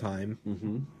comedy at the time,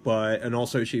 and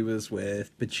also she was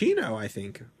with Pacino, I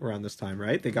think, around this time,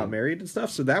 right? They got married and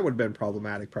stuff, so that would have been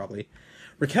problematic, probably.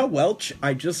 Raquel Welch,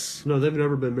 No, they've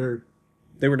never been married.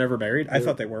 They were never married? I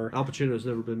thought they were. Al Pacino's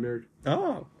never been married.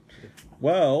 Oh.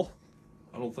 Well,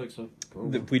 I don't think so.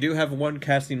 We do have one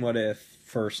casting what if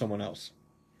for someone else.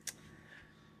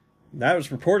 That was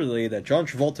reportedly that John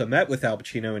Travolta met with Al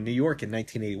Pacino in New York in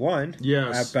 1981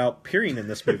 about appearing in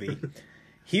this movie.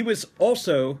 He was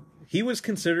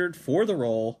considered for the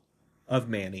role of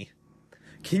Manny.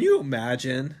 Can you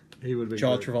imagine he would have been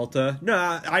John great. Travolta?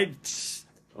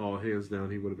 Oh, hands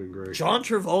down, he would have been great. John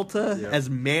Travolta as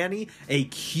Manny, a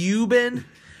Cuban.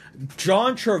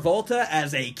 John Travolta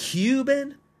as a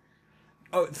Cuban.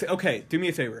 Oh, okay. Do me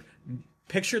a favor.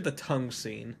 Picture the tongue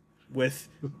scene with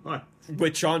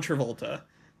John Travolta.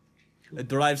 It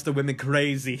drives the women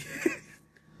crazy.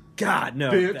 God,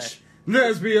 no. Bitch.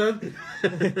 Lesbian.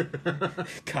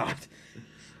 God.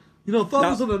 Thought I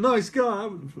wasn't a nice guy.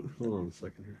 Hold on a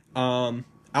second here.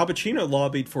 Al Pacino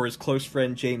lobbied for his close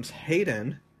friend James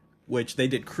Hayden, which they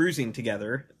did Cruising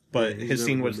together, but his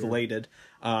scene was delayed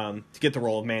to get the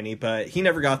role of Manny, but he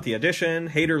never got the audition.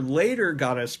 Hayden later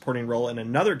got a supporting role in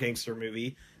another gangster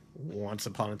movie, Once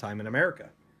Upon a Time in America.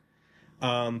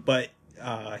 But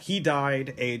he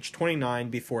died age 29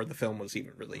 before the film was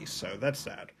even released, so that's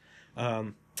sad.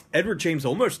 Edward James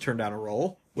almost turned down a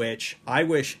role, which I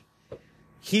wish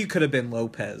he could have been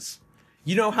Lopez.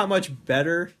 You know how much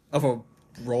better of a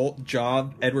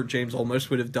job Edward James Olmos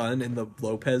would have done in the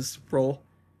Lopez role?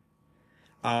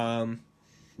 Oh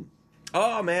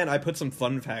man, I put some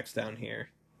fun facts down here.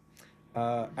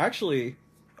 Actually,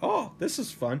 this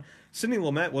is fun. Sidney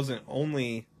Lumet wasn't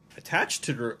only attached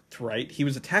to write, he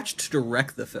was attached to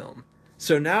direct the film.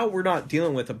 So now we're not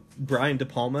dealing with a Brian De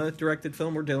Palma directed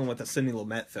film, we're dealing with a Sidney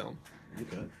Lumet film.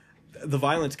 Okay. The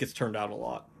violence gets turned out a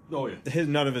lot. Oh yeah.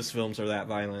 None of his films are that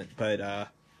violent, but a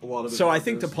lot of it so I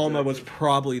think De Palma was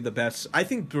probably the best. I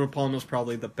think De Palma was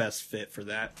probably the best fit for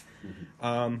that.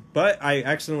 But I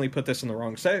accidentally put this in the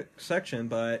wrong section.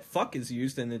 But fuck is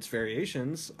used in its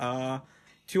variations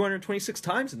 226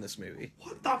 times in this movie.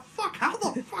 What the fuck? How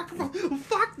the fuck?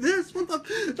 Fuck this! What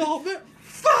the? Oh man!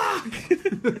 Fuck!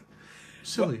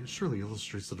 Surely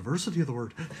illustrates the diversity of the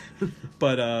word.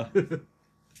 But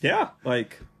yeah,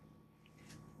 like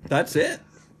that's it.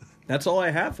 That's all I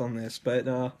have on this. But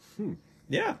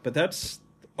yeah, but that's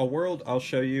a world I'll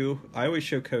show you. I always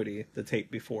show Cody the tape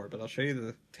before, but I'll show you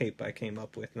the tape I came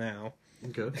up with now.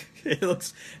 Okay. It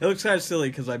looks kind of silly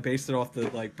because I based it off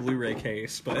the Blu-ray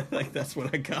case, but that's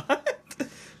what I got.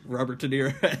 Robert De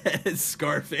Niro as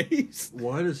Scarface.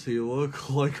 Why does he look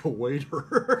like a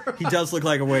waiter? He does look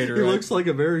like a waiter. He looks like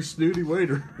a very snooty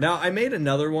waiter. Now I made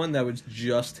another one that was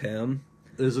just him.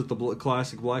 Is it the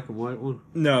classic black and white one?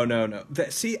 No.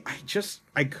 See,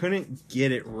 I couldn't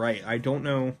get it right. I don't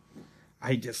know.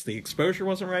 The exposure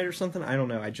wasn't right or something. I don't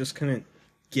know. I just couldn't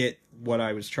get what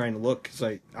I was trying to look because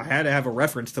I had to have a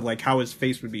reference to how his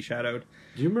face would be shadowed.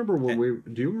 Do you remember when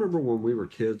we were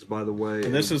kids? By the way,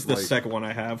 and this is the second one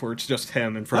I have where it's just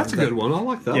him in front. That's a good one. I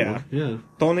like that one. Yeah,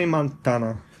 Tony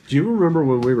Montana. Do you remember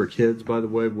when we were kids? By the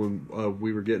way, when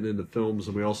we were getting into films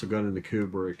and we also got into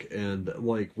Kubrick, and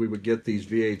we would get these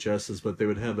VHSs, but they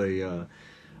would have an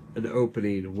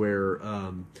opening where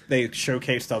they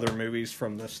showcased other movies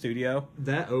from the studio.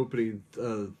 That opening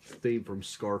theme from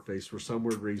Scarface, for some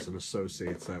weird reason,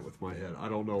 associates that with my head. I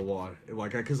don't know why.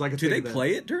 Because I could. Do they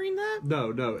play it during that?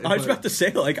 No. I was about to say,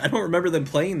 I don't remember them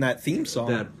playing that theme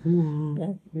song.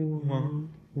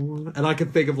 And I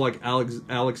can think of Alex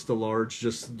DeLarge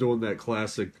just doing that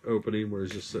classic opening where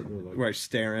he's just sitting there where he's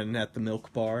staring at the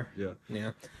milk bar.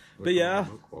 Yeah. But yeah,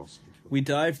 we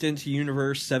dived into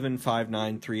Universe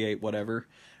 75938 whatever,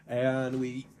 And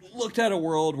we looked at a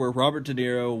world where Robert De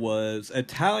Niro was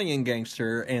Italian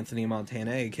gangster Anthony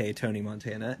Montana, aka Tony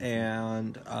Montana,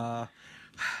 and I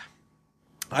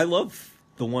love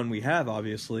the one we have,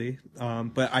 obviously,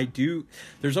 but I do.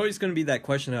 There's always going to be that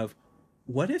question of,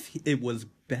 what if it was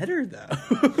better though?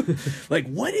 Like,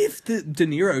 what if De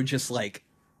Niro just like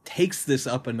takes this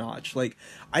up a notch? Like,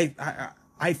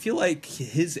 I feel like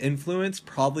his influence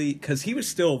probably, because he was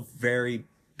still very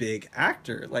big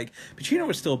actor. Like, Pacino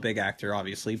was still a big actor,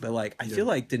 obviously, but like I feel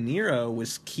like De Niro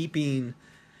was keeping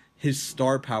his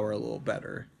star power a little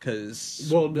better,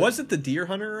 because was it The Deer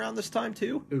Hunter around this time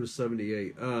too? It was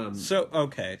 78.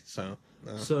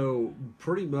 So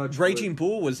pretty much Raging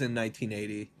Bull was in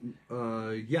 1980.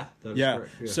 Yeah, that's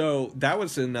correct. Yeah. So that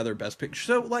was another Best Picture.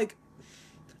 So like,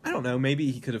 I don't know,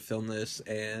 maybe he could have filmed this,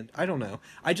 and I don't know.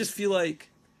 I just feel like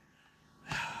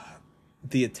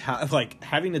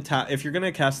having if you're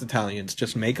gonna cast Italians,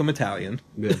 just make them Italian.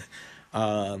 Yeah.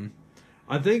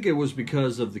 I think it was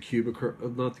because of not the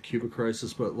Cuba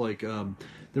crisis, but like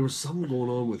there was something going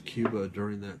on with Cuba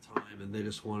during that time, and they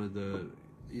just wanted to,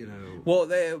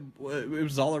 Well, it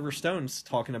was Oliver Stone's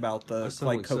talking about the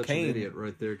like cocaine. Such an idiot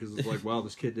right there, because it's like, wow,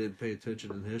 this kid didn't pay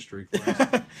attention in history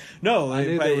class. No, I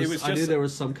knew there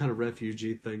was some kind of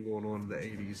refugee thing going on in the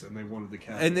 80s, and they wanted to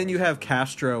cast. And then you have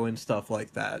Castro and stuff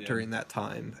like that during that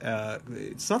time.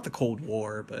 It's not the Cold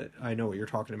War, but I know what you're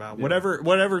talking about. Yeah.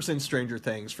 Whatever's in Stranger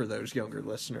Things for those younger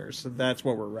listeners, that's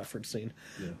what we're referencing.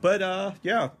 Yeah. But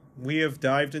we have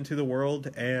dived into the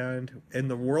world, and in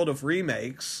the world of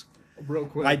remakes. Real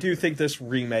quick, I do think this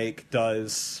remake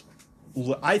does.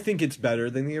 I think it's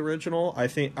better than the original. I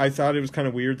thought it was kind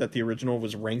of weird that the original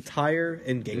was ranked higher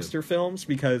in gangster films,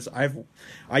 because I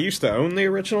used to own the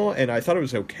original and I thought it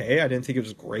was okay. I didn't think it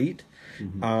was great.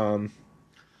 Mm-hmm.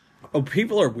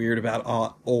 People are weird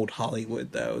about old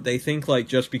Hollywood though. They think like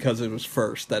just because it was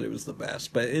first that it was the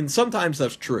best. And sometimes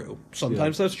that's true.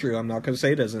 That's true. I'm not going to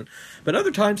say it isn't. But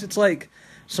other times it's like,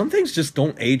 some things just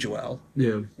don't age well.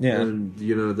 Yeah. And,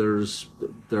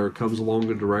 there comes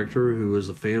along a director who is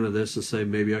a fan of this and say,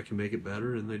 maybe I can make it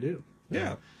better, and they do.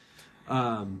 Yeah.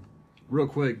 Real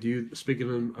quick,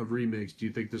 speaking of remakes, do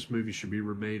you think this movie should be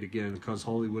remade again? Because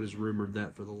Hollywood has rumored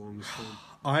that for the longest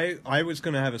time. I was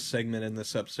going to have a segment in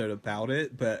this episode about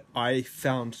it, but I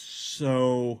found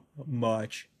so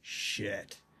much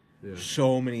shit. Yeah.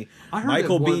 So many.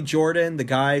 Michael B. Jordan, the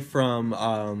guy from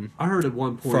I heard at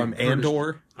one point from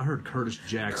Andor. I heard Curtis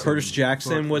Jackson. Curtis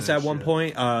Jackson was at one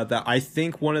point. That I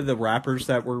think one of the rappers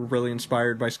that were really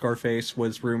inspired by Scarface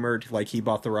was rumored, like he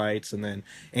bought the rights, and then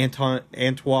Antoine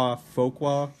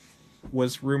Fuqua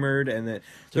was rumored, and that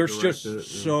there's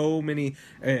just so many.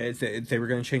 They were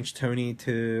going to change Tony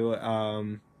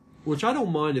to. Which I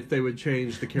don't mind if they would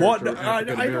change the character. I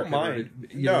don't mind.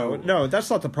 No, that's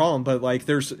not the problem. But like,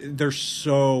 there's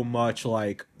so much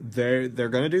like they're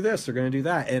gonna do this, they're gonna do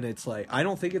that, and it's like I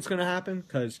don't think it's gonna happen,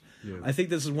 because I think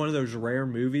this is one of those rare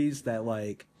movies that,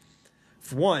 like,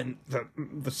 for one,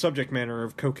 the subject matter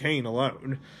of cocaine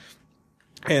alone,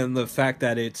 and the fact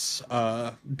that it's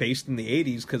based in the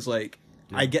 80s, because like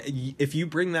I get, if you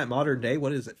bring that modern day,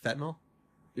 what is it, fentanyl?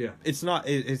 Yeah, it's not.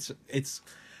 It's.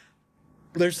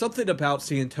 There's something about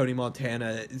seeing Tony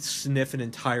Montana sniff an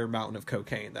entire mountain of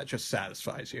cocaine that just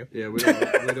satisfies you. Yeah, we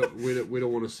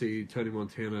don't want to see Tony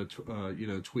Montana,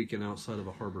 tweaking outside of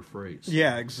a Harbor Freight. So.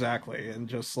 Yeah, exactly, and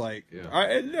just like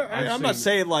I'm not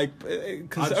saying like,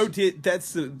 because OD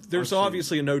there's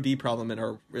obviously an OD problem in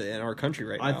our country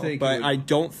right now. I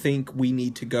don't think we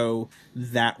need to go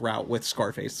that route with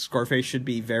Scarface. Scarface should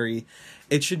be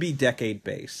it should be decade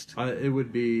based. It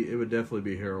would definitely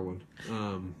be heroin.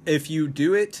 If you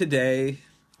do it today,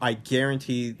 I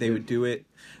guarantee they would do it.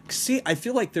 See, I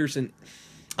feel like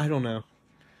I don't know.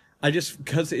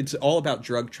 Because it's all about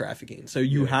drug trafficking, so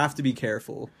you have to be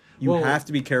careful. You have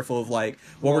to be careful of like,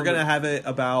 we're gonna have it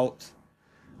about.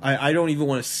 I don't even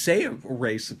want to say a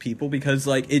race of people, because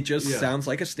like it just sounds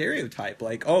like a stereotype.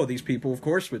 Like, oh, these people, of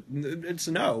course, it's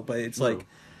no, but it's like.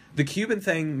 The Cuban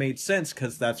thing made sense,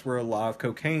 because that's where a lot of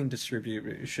cocaine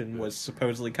distribution was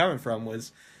supposedly coming from,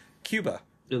 was Cuba.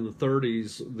 In the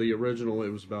 30s, the original,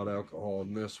 it was about alcohol.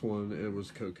 In this one, it was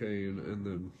cocaine, and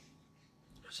then...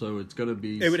 So it's going to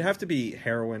be... It would have to be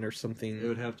heroin or something. It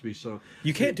would have to be so...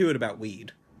 You can't do it about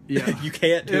weed. Yeah. You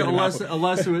can't do it unless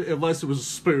it was a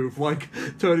spoof, like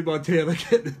Tony Montana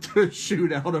getting into a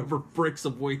shootout over bricks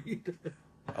of weed.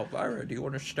 Elvira, do you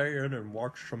want to stay in and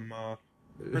watch some...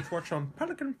 Let's watch on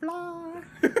Pelican Fly.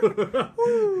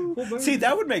 See,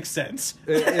 that would make sense.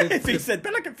 If he said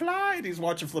Pelican Fly and he's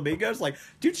watching flamingos, like,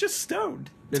 dude's just stoned.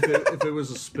 If it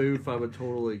was a spoof, I would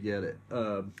totally get it.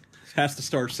 Has to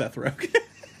star Seth Rogen.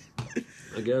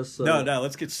 I guess. No,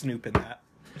 let's get Snoop in that.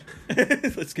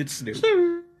 Let's get Snoop.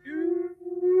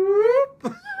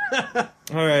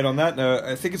 All right, on that note,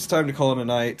 I think it's time to call it a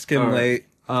night. It's getting late.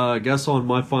 I guess on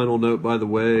my final note, by the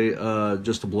way,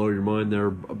 just to blow your mind there,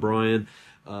 Brian,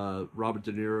 Robert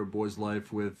De Niro, Boy's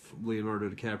Life with Leonardo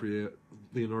DiCaprio.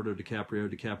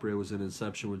 DiCaprio was in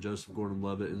Inception with Joseph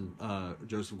Gordon-Levitt, and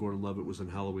Joseph Gordon-Levitt was in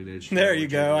Halloween H. There you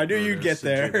go. I knew you'd get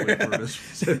there.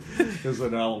 It was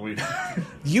in Halloween.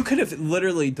 You could have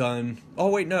literally done... Oh,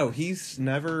 wait, no. He's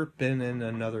never been in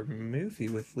another movie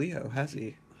with Leo, has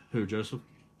he? Who, Joseph?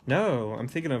 No, I'm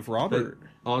thinking of Robert.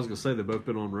 I was going to say they've both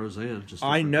been on Roseanne.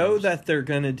 I know that they're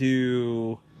going to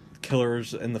do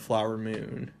Killers in the Flower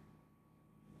Moon.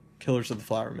 Killers of the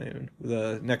Flower Moon.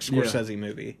 The next Scorsese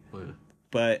movie. Oh, yeah.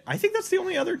 But I think that's the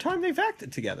only other time they've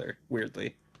acted together,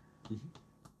 weirdly. Mm-hmm.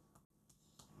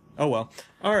 Oh, well.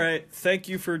 All right. Thank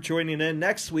you for joining in.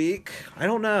 Next week, I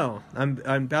don't know.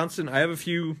 I'm bouncing. I have a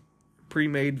few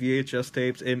pre-made VHS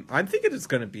tapes, and I'm thinking it's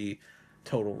going to be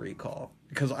Total Recall.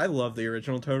 Because I love the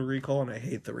original Total Recall, and I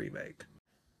hate the remake.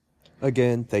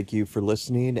 Again, thank you for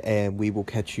listening, and we will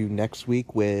catch you next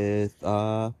week with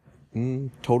Total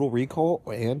Recall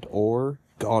and or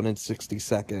Gone in 60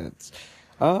 Seconds.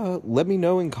 Let me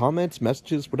know in comments,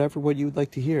 messages, whatever, what you would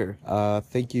like to hear.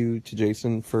 Thank you to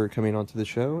Jason for coming onto the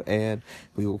show, and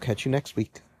we will catch you next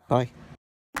week. Bye.